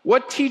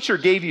 What teacher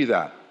gave you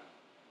that?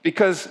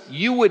 Because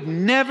you would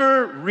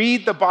never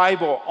read the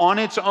Bible on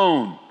its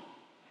own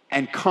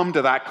and come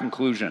to that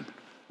conclusion.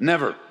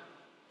 Never.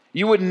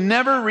 You would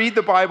never read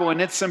the Bible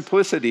in its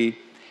simplicity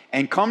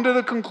and come to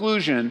the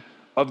conclusion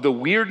of the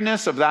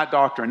weirdness of that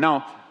doctrine.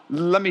 Now,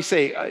 let me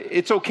say,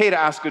 it's okay to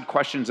ask good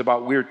questions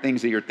about weird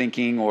things that you're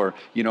thinking or,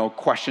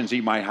 questions that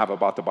you might have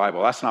about the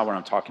Bible. That's not what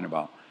I'm talking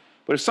about.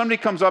 But if somebody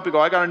comes up and go,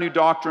 I got a new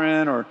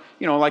doctrine, or,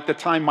 like the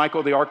time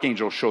Michael the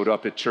Archangel showed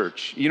up at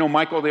church.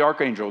 Michael the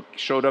Archangel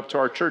showed up to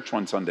our church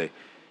one Sunday.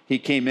 He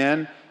came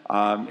in.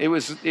 It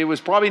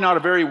was probably not a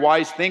very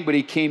wise thing, but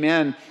he came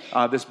in.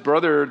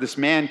 This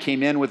man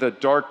came in with a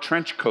dark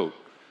trench coat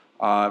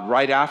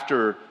right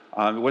after.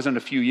 It wasn't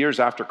a few years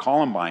after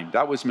Columbine.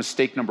 That was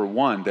mistake number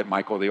one that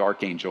Michael the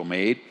Archangel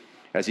made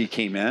as he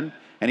came in.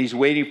 And he's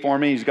waiting for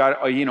me. He's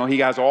got, he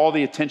has all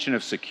the attention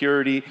of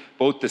security,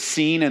 both the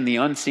seen and the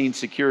unseen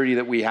security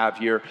that we have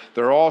here.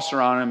 They're all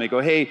surrounding him. They go,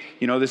 hey,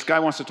 this guy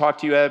wants to talk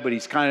to you, Ed, but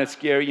he's kind of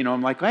scared.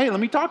 I'm like, hey, let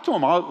me talk to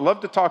him. I'd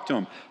love to talk to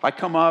him. I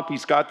come up.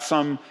 He's got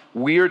some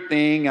weird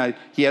thing.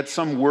 He had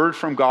some word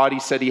from God he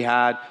said he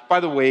had.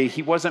 By the way,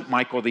 he wasn't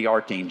Michael the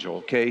Archangel,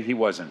 okay? He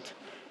wasn't.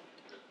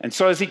 And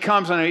so as he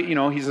comes, and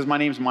he says, my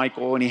name's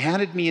Michael, and he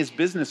handed me his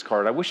business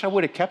card. I wish I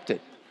would have kept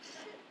it.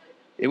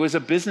 It was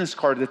a business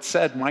card that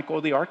said Michael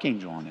the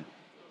Archangel on it.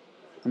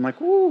 I'm like,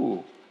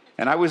 ooh.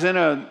 And I was in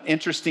an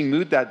interesting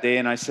mood that day,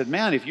 and I said,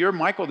 man, if you're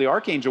Michael the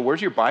Archangel,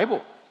 where's your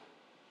Bible?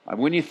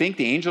 Wouldn't you think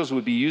the angels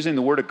would be using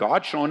the word of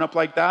God showing up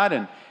like that?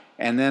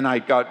 And then I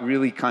got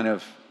really kind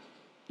of,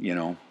 I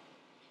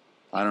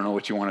don't know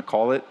what you want to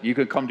call it. You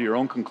could come to your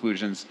own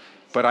conclusions.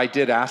 But I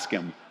did ask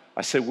him.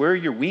 I said, where are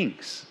your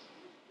wings?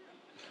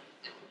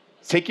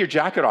 Take your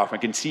jacket off. I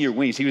can see your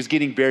wings. He was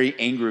getting very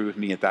angry with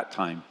me at that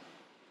time.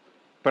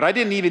 But I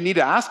didn't even need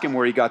to ask him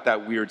where he got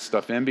that weird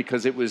stuff in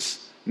because it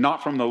was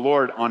not from the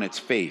Lord on its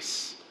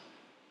face.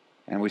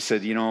 And we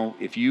said,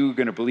 if you're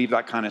going to believe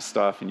that kind of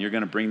stuff and you're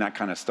going to bring that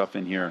kind of stuff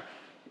in here,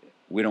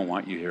 we don't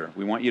want you here.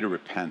 We want you to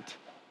repent.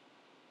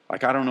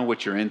 Like, I don't know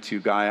what you're into,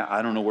 guy.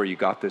 I don't know where you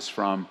got this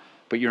from,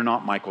 but you're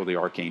not Michael the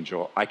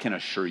Archangel. I can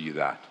assure you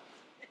that.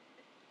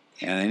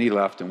 And then he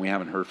left and we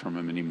haven't heard from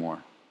him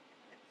anymore.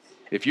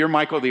 If you're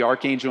Michael the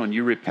Archangel and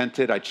you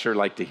repented, I'd sure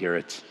like to hear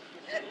it.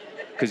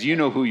 Because you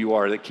know who you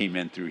are that came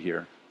in through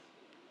here.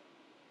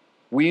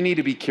 We need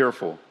to be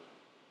careful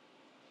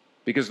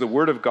because the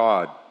Word of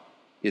God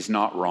is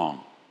not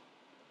wrong.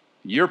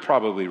 You're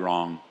probably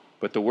wrong,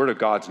 but the Word of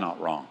God's not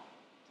wrong.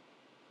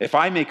 If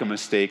I make a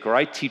mistake or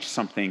I teach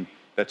something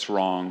that's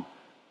wrong,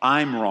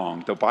 I'm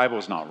wrong. The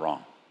Bible's not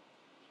wrong.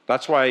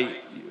 That's why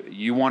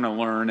you want to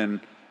learn, and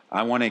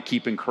I want to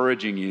keep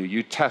encouraging you.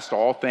 You test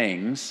all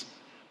things,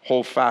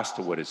 hold fast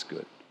to what is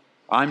good.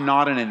 I'm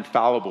not an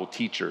infallible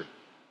teacher.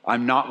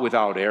 I'm not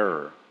without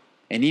error.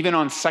 And even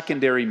on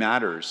secondary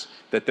matters,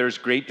 that there's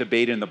great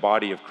debate in the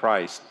body of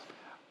Christ,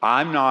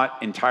 I'm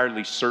not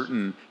entirely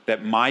certain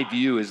that my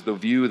view is the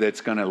view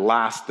that's going to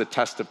last the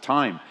test of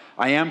time.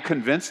 I am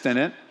convinced in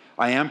it.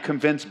 I am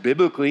convinced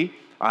biblically.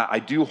 I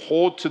do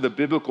hold to the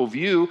biblical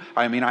view.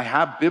 I mean, I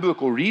have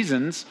biblical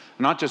reasons,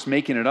 I'm not just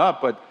making it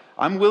up, but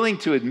I'm willing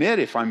to admit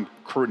if I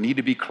need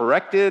to be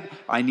corrected,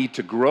 I need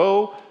to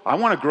grow. I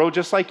want to grow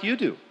just like you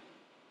do.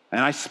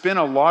 And I spend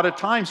a lot of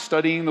time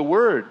studying the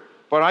Word,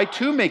 but I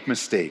too make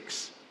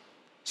mistakes.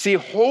 See,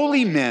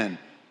 holy men,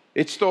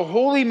 it's the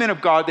holy men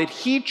of God that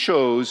he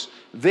chose.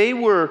 They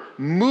were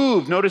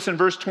moved. Notice in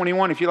verse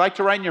 21, if you like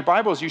to write in your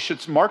Bibles, you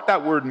should mark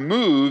that word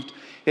moved.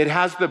 It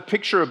has the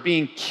picture of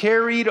being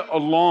carried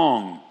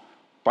along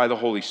by the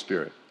Holy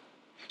Spirit.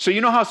 So you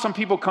know how some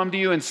people come to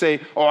you and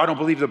say, oh, I don't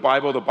believe the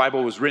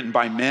Bible was written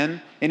by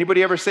men.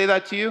 Anybody ever say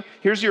that to you?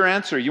 Here's your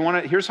answer.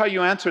 Here's how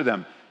you answer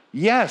them.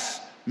 Yes,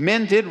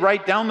 men did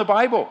write down the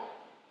Bible.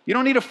 You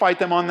don't need to fight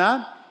them on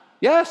that.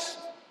 Yes.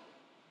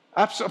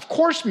 Of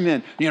course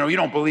men, you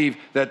don't believe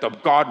that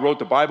God wrote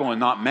the Bible and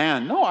not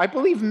man. No, I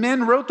believe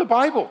men wrote the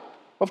Bible.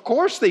 Of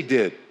course they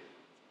did.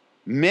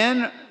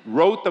 Men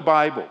wrote the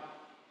Bible.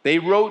 They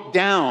wrote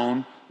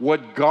down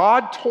what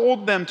God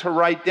told them to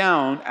write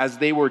down as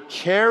they were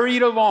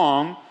carried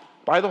along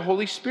by the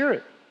Holy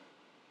Spirit.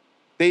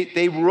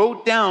 They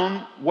wrote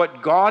down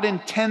what God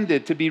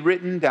intended to be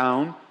written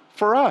down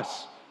for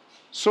us.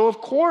 So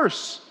of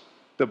course,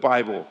 the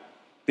Bible,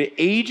 the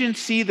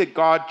agency that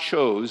God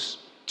chose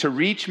to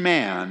reach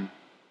man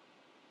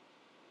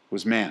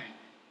was man.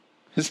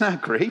 Isn't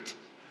that great?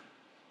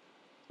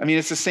 I mean,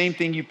 it's the same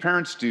thing you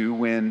parents do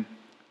when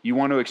you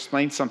want to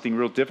explain something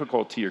real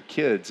difficult to your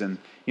kids. And,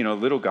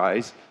 little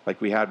guys,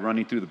 like we had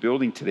running through the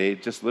building today,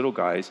 just little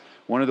guys,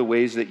 one of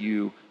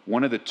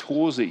the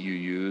tools that you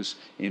use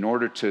in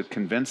order to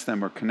convince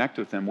them or connect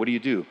with them, what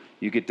do?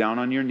 You get down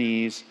on your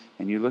knees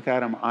and you look at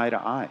them eye to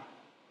eye.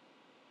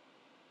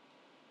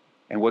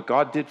 And what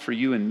God did for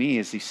you and me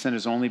is he sent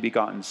his only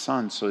begotten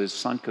son so his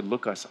son could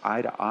look us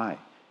eye to eye.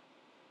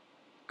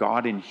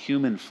 God in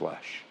human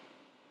flesh.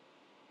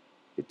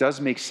 It does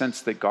make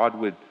sense that God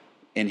would,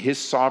 in his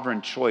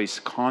sovereign choice,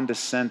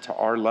 condescend to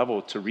our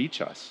level to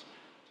reach us.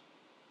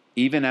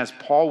 Even as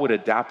Paul would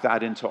adapt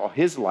that into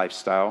his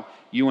lifestyle,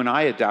 you and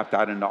I adapt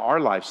that into our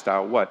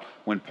lifestyle. What?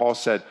 When Paul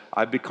said,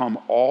 I've become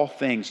all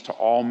things to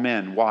all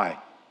men. Why?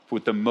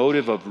 With the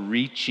motive of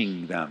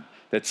reaching them,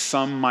 that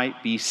some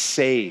might be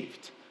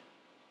saved.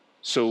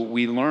 So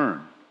we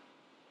learn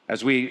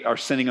as we are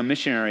sending a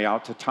missionary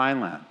out to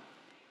Thailand.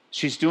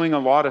 She's doing a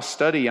lot of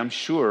study, I'm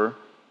sure,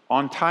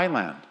 on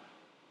Thailand,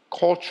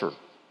 culture,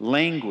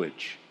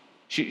 language.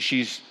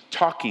 She's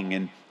talking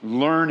and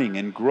learning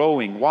and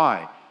growing.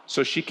 Why?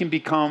 So she can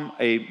become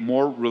a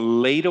more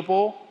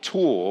relatable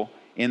tool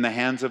in the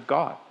hands of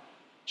God.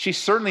 She's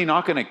certainly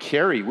not going to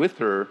carry with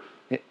her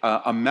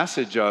a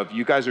message of,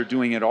 you guys are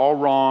doing it all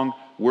wrong.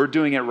 We're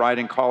doing it right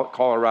in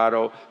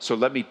Colorado, so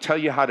let me tell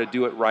you how to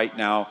do it right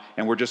now,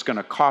 and we're just going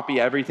to copy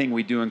everything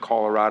we do in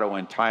Colorado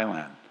and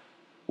Thailand.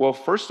 Well,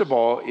 first of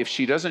all, if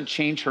she doesn't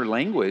change her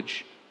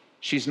language,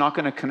 she's not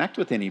going to connect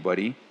with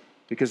anybody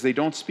because they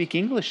don't speak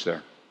English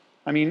there.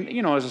 I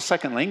mean, as a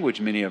second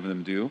language, many of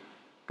them do,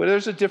 but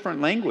there's a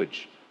different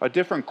language, a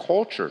different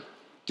culture,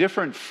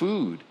 different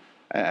food.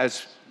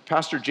 As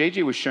Pastor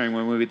JJ was sharing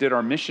when we did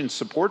our mission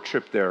support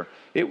trip there,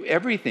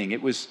 everything.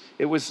 It was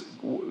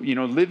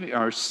living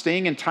or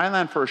staying in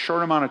Thailand for a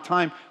short amount of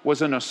time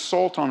was an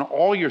assault on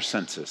all your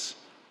senses.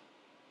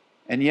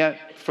 And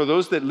yet, for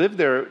those that lived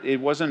there, it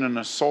wasn't an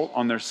assault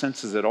on their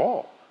senses at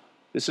all.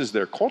 This is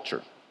their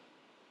culture.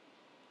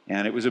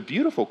 And it was a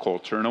beautiful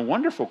culture and a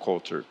wonderful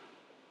culture.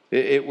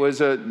 It was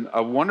a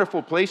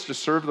wonderful place to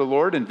serve the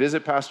Lord and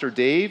visit Pastor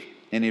Dave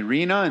and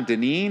Irina and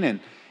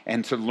Deneen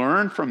and to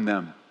learn from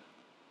them.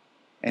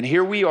 And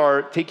here we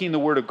are taking the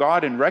word of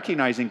God and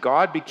recognizing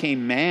God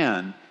became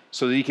man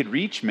so that he could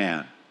reach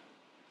man.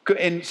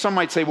 And some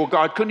might say, well,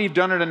 God, couldn't he have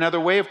done it another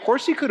way? Of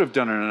course he could have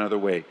done it another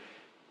way.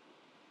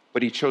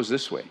 But he chose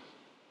this way.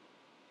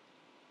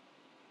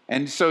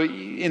 And so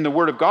in the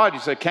word of God, you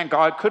say,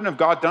 couldn't have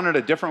God done it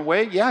a different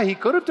way? Yeah, he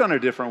could have done it a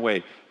different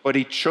way, but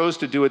he chose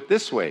to do it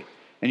this way.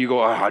 And you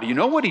go, how do you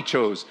know what he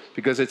chose?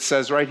 Because it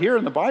says right here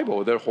in the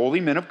Bible that holy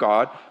men of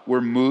God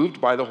were moved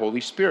by the Holy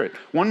Spirit.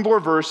 One more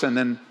verse and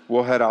then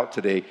we'll head out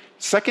today.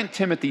 2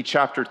 Timothy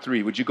chapter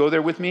 3. Would you go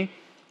there with me?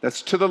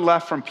 That's to the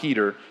left from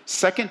Peter.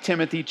 2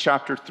 Timothy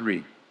chapter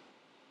 3.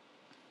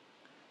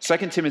 2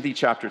 Timothy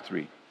chapter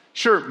 3.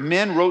 Sure,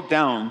 men wrote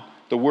down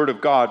the word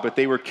of God, but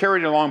they were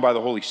carried along by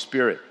the Holy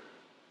Spirit.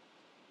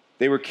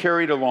 They were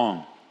carried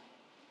along.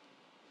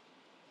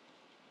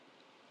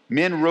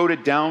 Men wrote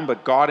it down,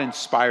 but God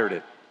inspired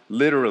it.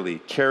 Literally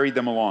carried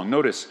them along.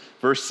 Notice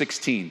verse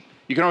 16.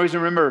 You can always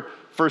remember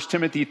 1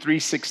 Timothy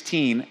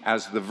 3:16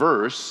 as the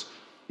verse.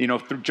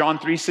 John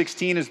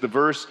 3:16 is the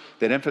verse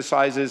that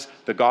emphasizes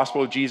the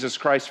gospel of Jesus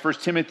Christ. 1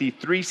 Timothy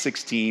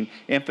 3:16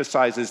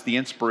 emphasizes the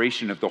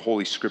inspiration of the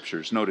Holy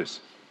Scriptures.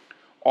 Notice,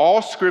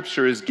 all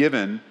Scripture is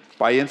given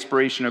by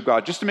inspiration of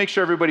God. Just to make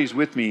sure everybody's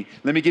with me,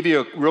 let me give you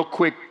a real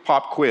quick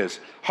pop quiz.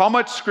 How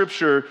much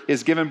Scripture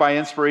is given by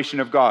inspiration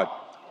of God?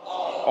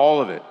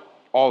 All of it.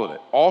 All of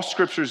it. All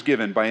scripture is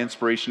given by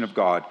inspiration of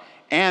God,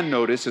 and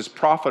notice is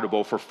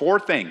profitable for 4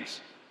 things.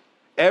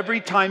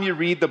 Every time you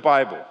read the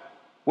Bible,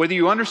 whether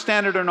you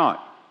understand it or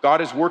not,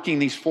 God is working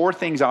these 4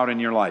 things out in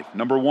your life.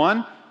 Number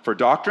 1, for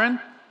doctrine,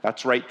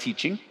 that's right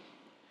teaching.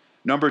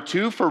 Number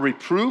 2, for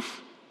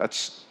reproof,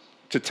 that's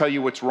to tell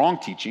you what's wrong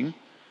teaching.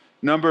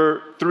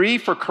 Number 3,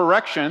 for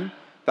correction,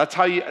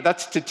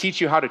 that's to teach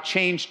you how to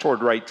change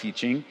toward right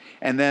teaching.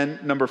 And then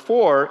number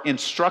 4,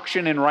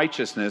 instruction in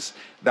righteousness,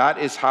 that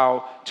is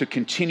how to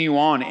continue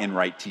on in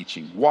right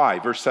teaching. Why?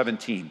 Verse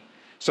 17,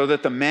 so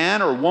that the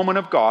man or woman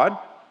of God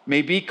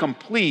may be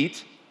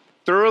complete,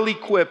 thoroughly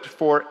equipped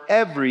for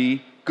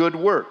every good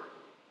work.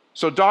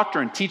 So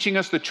doctrine, teaching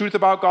us the truth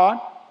about God.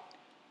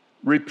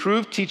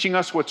 Reproof, teaching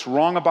us what's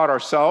wrong about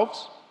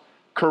ourselves.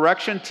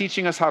 Correction,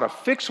 teaching us how to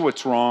fix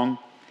what's wrong.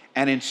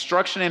 And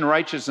instruction in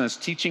righteousness,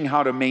 teaching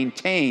how to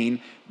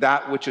maintain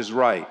that which is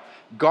right.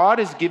 God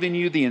has given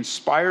you the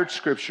inspired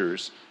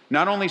scriptures,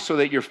 not only so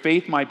that your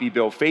faith might be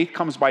built. Faith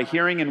comes by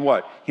hearing, and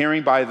what?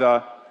 Hearing by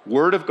the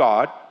word of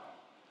God.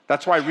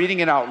 That's why reading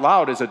it out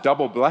loud is a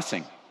double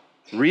blessing.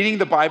 Reading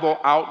the Bible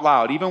out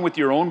loud, even with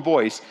your own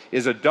voice,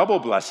 is a double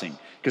blessing.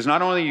 Because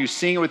not only are you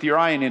seeing it with your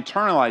eye and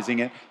internalizing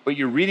it, but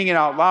you're reading it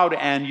out loud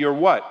and you're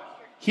what?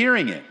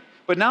 Hearing it.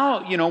 But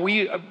now,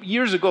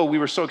 years ago, we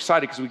were so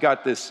excited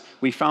because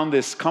we found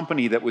this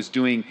company that was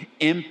doing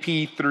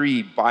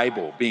MP3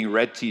 Bible being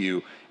read to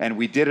you, and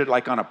we did it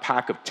like on a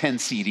pack of 10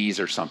 CDs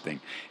or something.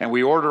 And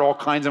we ordered all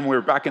kinds of them. We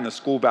were back in the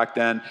school back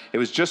then. It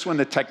was just when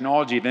the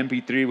technology of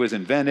MP3 was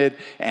invented,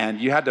 and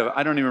you had to,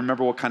 I don't even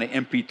remember what kind of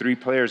MP3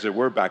 players there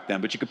were back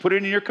then, but you could put it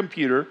in your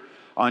computer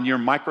on your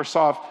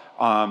Microsoft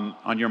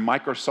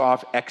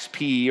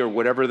XP or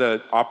whatever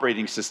the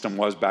operating system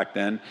was back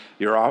then,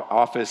 your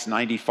Office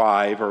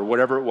 95 or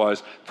whatever it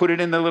was, put it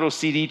in the little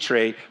CD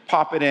tray,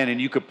 pop it in, and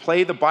you could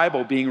play the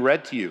Bible being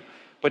read to you.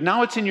 But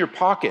now it's in your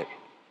pocket.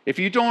 If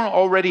you don't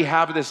already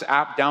have this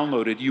app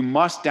downloaded, you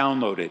must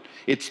download it.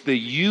 It's the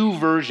U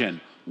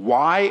version,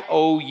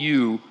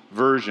 YOU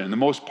version, the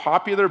most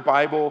popular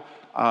Bible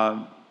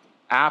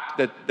app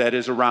that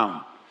is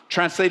around.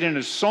 Translated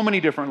into so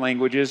many different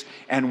languages,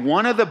 and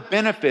one of the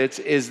benefits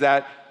is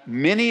that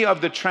many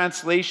of the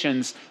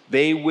translations,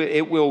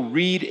 it will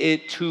read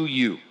it to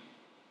you.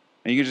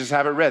 And you can just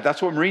have it read. That's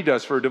what Marie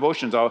does for her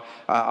devotions.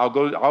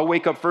 I'll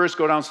wake up first,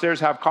 go downstairs,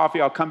 have coffee,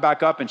 I'll come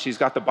back up, and she's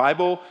got the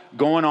Bible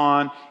going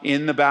on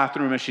in the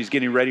bathroom as she's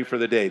getting ready for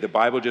the day. The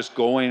Bible just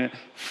going,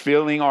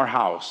 filling our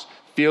house,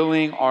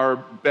 filling our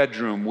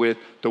bedroom with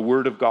the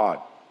Word of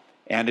God.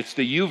 And it's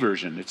the U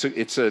version.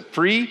 It's a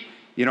free.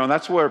 And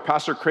that's where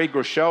Pastor Craig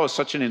Groeschel is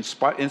such an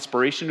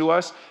inspiration to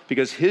us,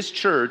 because his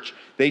church,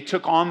 they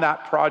took on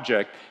that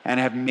project and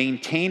have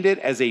maintained it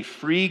as a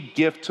free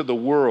gift to the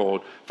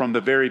world from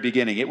the very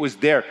beginning. It was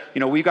there.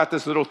 We've got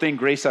this little thing,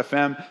 Grace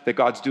FM, that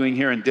God's doing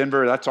here in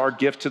Denver. That's our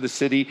gift to the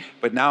city.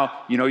 But now,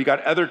 you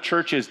got other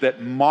churches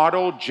that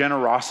model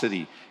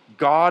generosity.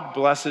 God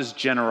blesses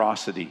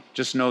generosity.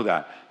 Just know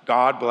that.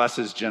 God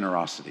blesses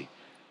generosity.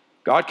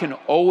 God can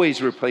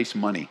always replace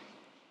money.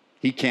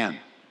 He can.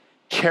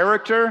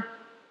 Character,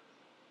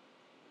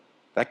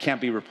 that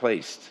can't be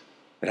replaced.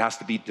 It has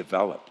to be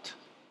developed.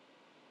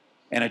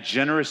 And a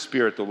generous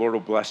spirit, the Lord will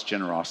bless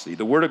generosity.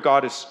 The word of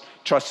God is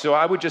trust. So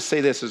I would just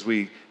say this as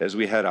we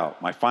head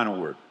out. My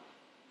final word.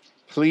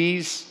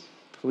 Please,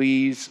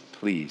 please,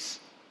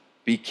 please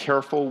be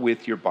careful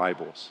with your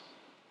Bibles.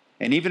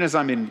 And even as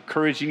I'm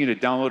encouraging you to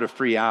download a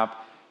free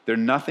app,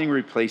 nothing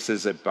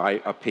replaces a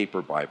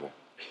paper Bible.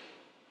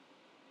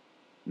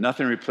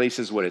 Nothing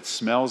replaces what it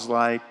smells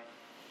like.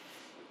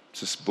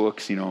 It's just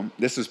books,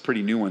 This is a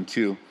pretty new one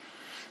too.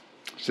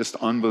 It's just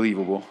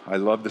unbelievable. I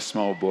love the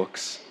smell of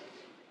books.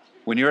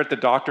 When you're at the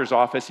doctor's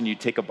office and you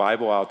take a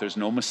Bible out, there's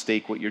no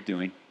mistake what you're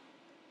doing.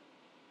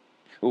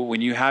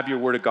 When you have your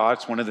Word of God,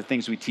 it's one of the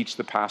things we teach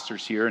the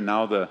pastors here, and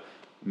now the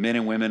men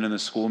and women in the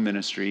school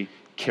ministry,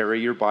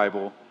 carry your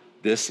Bible.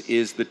 This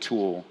is the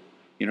tool.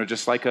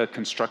 Just like a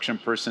construction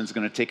person's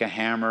going to take a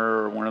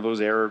hammer or one of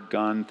those air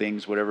gun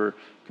things, whatever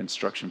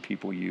construction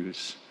people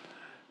use.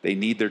 They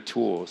need their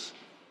tools.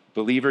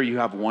 Believer, you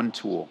have one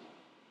tool.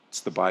 It's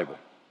the Bible.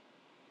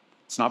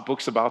 It's not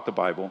books about the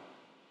Bible.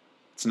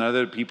 It's not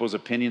other people's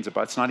opinions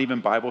about it. It's not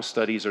even Bible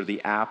studies or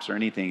the apps or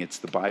anything. It's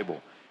the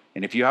Bible.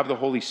 And if you have the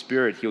Holy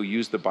Spirit, He'll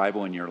use the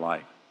Bible in your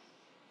life.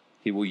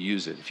 He will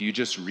use it. If you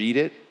just read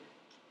it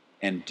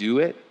and do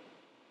it,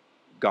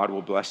 God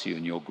will bless you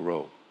and you'll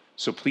grow.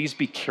 So please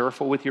be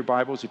careful with your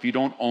Bibles. If you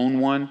don't own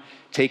one,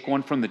 take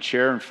one from the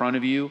chair in front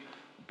of you.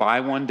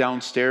 Buy one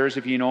downstairs.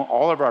 If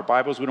all of our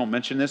Bibles, we don't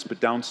mention this, but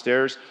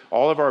downstairs,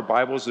 all of our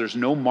Bibles, there's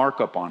no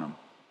markup on them.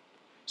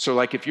 So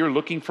like if you're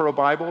looking for a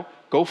Bible,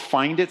 go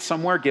find it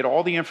somewhere, get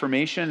all the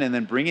information, and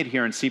then bring it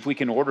here and see if we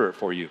can order it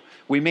for you.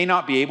 We may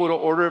not be able to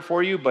order it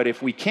for you, but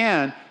if we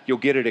can, you'll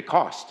get it at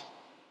cost.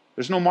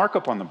 There's no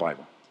markup on the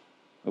Bible.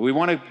 We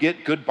want to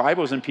get good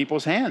Bibles in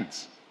people's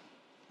hands.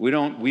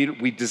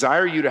 We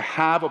desire you to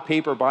have a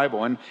paper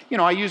Bible. And,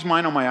 I use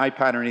mine on my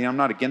iPad or anything. I'm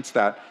not against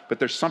that. But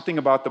there's something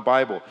about the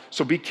Bible.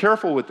 So be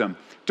careful with them.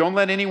 Don't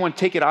let anyone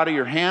take it out of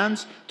your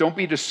hands. Don't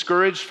be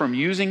discouraged from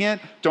using it.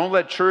 Don't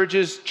let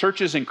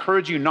churches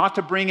encourage you not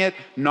to bring it,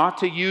 not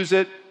to use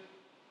it.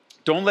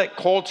 Don't let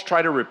cults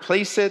try to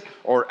replace it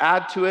or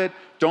add to it.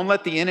 Don't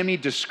let the enemy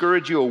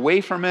discourage you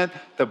away from it.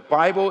 The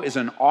Bible is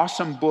an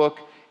awesome book.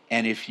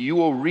 And if you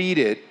will read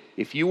it,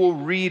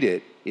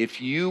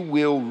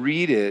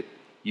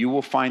 you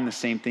will find the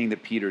same thing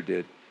that Peter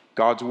did.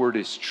 God's word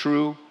is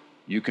true.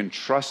 You can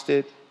trust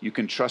it. You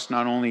can trust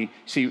not only,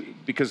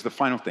 because the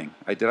final thing,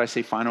 did I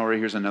say final, or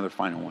here's another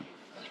final one.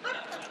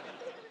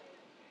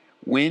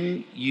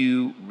 When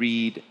you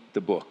read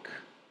the book,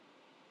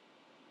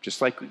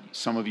 just like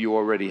some of you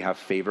already have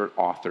favorite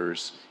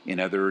authors in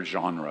other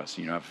genres,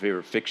 you have a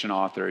favorite fiction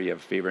author, you have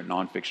a favorite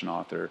nonfiction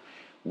author.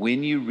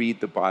 When you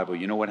read the Bible,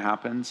 you know what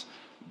happens?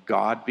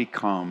 God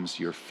becomes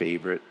your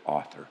favorite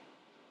author.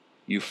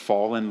 You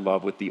fall in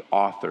love with the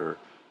author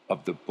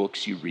of the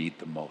books you read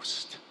the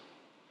most.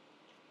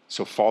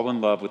 So fall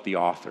in love with the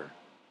author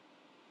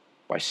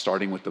by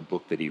starting with the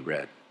book that he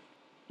read.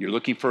 You're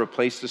looking for a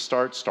place to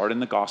start in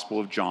the Gospel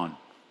of John.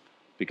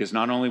 Because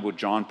not only will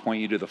John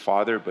point you to the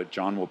Father, but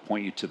John will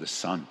point you to the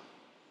Son.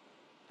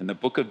 In the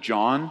book of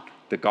John,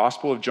 the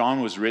Gospel of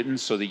John was written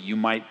so that you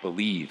might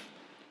believe.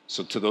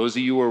 So to those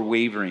of you who are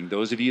wavering,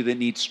 those of you that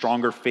need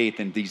stronger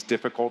faith in these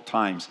difficult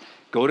times,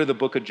 go to the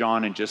book of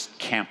John and just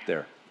camp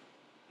there.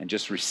 And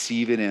just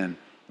receive it in and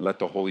let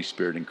the Holy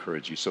Spirit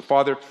encourage you. So,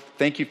 Father,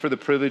 thank you for the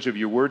privilege of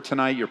your word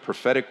tonight, your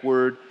prophetic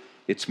word.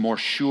 It's more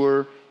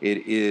sure.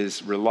 It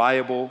is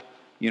reliable.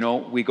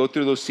 We go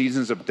through those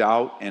seasons of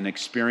doubt and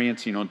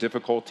experience,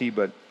 difficulty,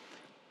 but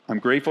I'm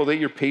grateful that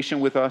you're patient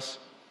with us,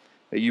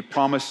 that you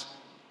promise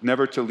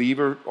never to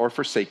leave or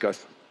forsake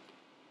us.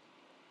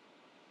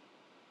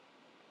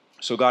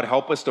 So, God,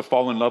 help us to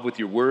fall in love with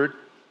your word,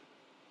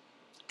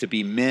 to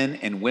be men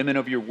and women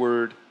of your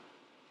word.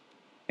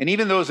 And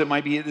even those that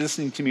might be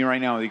listening to me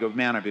right now, they go,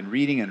 man, I've been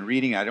reading and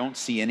reading. I don't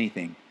see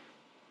anything.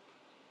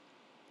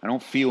 I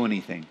don't feel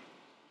anything.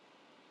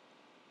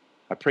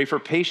 I pray for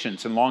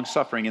patience and long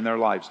suffering in their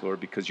lives, Lord,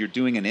 because you're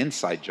doing an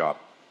inside job.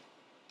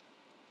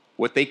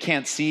 What they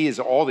can't see is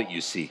all that you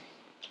see.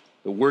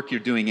 The work you're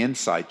doing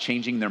inside,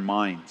 changing their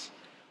minds.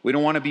 We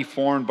don't want to be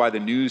formed by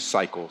the news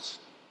cycles.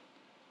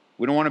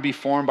 We don't want to be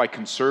formed by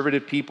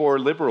conservative people or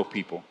liberal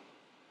people.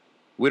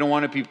 We don't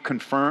want to be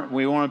confirmed.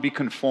 We want to be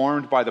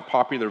conformed by the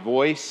popular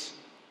voice,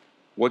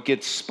 what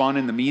gets spun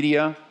in the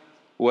media,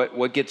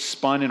 what gets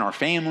spun in our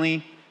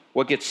family,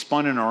 what gets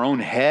spun in our own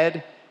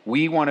head.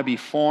 We want to be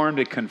formed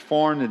and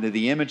conformed into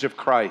the image of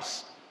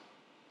Christ.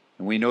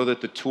 And we know that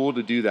the tool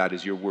to do that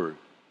is your word.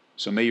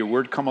 So may your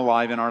word come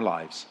alive in our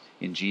lives.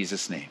 In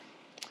Jesus' name.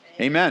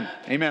 Amen.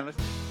 Amen.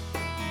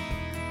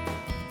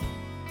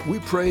 We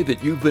pray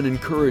that you've been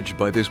encouraged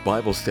by this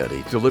Bible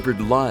study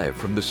delivered live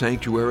from the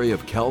sanctuary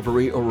of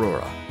Calvary,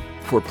 Aurora.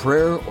 For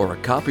prayer or a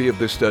copy of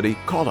this study,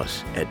 call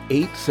us at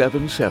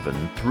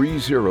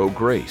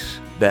 877-30-GRACE.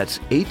 That's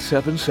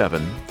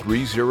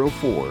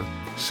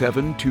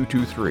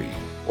 877-304-7223.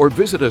 Or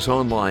visit us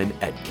online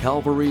at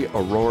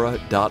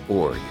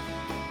calvaryaurora.org.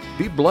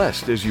 Be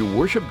blessed as you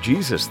worship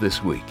Jesus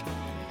this week.